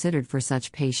be considered for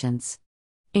such patients.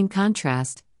 In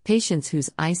contrast, patients whose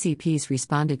ICPs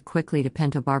responded quickly to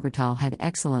pentobarbital had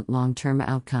excellent long-term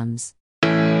outcomes.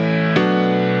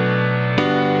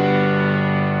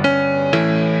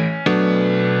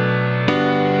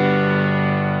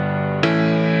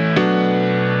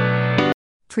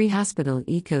 Pre-hospital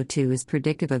ECO2 is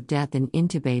predictive of death in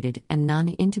intubated and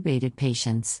non-intubated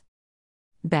patients.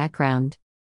 Background: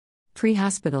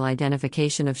 pre-hospital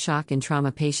identification of shock and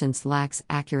trauma patients lacks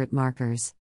accurate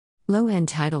markers. Low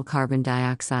end-tidal carbon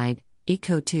dioxide,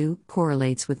 ECO2,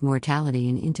 correlates with mortality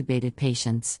in intubated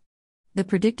patients. The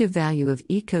predictive value of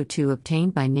ECO2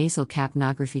 obtained by nasal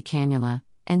capnography cannula,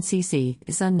 NCC,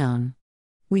 is unknown.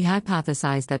 We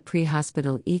hypothesize that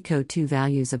pre-hospital ECO2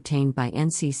 values obtained by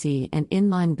NCC and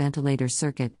inline ventilator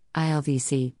circuit,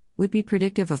 ILVC, would be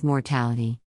predictive of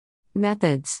mortality.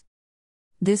 Methods: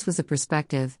 this was a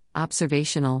prospective,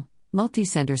 observational,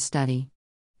 multicenter study.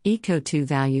 ECO2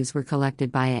 values were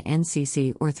collected by a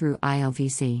NCC or through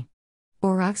ILVC.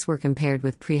 ORACs were compared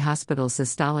with pre-hospital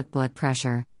systolic blood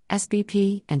pressure,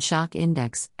 SBP, and shock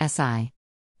index, SI.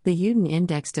 The Uden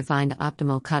index defined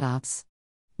optimal cutoffs.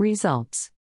 Results: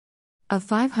 of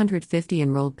 550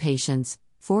 enrolled patients,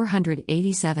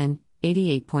 487,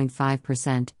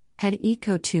 88.5%, had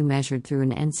ECO2 measured through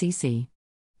an NCC.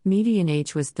 Median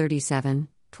age was 37,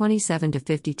 27 to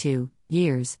 52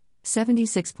 years,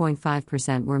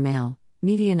 76.5% were male.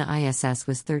 Median ISS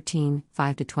was 13,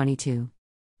 5 to 22.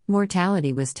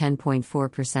 Mortality was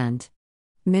 10.4%.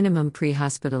 Minimum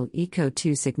pre-hospital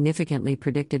ECO2 significantly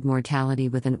predicted mortality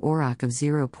with an ORAC of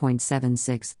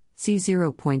 0.76, C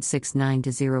 0.69 to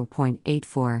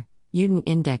 0.84, Uden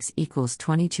index equals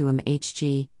 22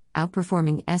 mHg,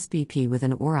 outperforming SBP with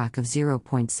an ORAC of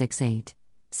 0.68.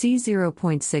 C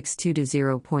 0.62 to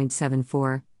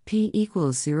 0.74, P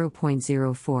equals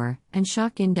 0.04, and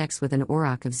shock index with an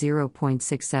ORAC of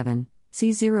 0.67, C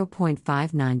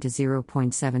 0.59 to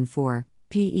 0.74,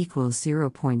 P equals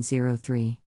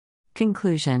 0.03.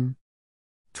 Conclusion: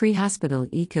 pre-hospital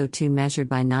ECO2 measured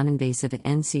by non-invasive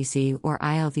NCC or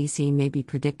ILVC may be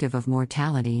predictive of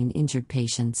mortality in injured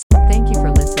patients. Thank you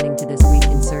for listening to This Week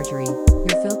in Surgery,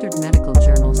 your filtered medical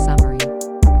journal summary.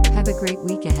 Have a great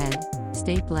week ahead,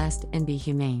 stay blessed and be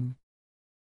humane.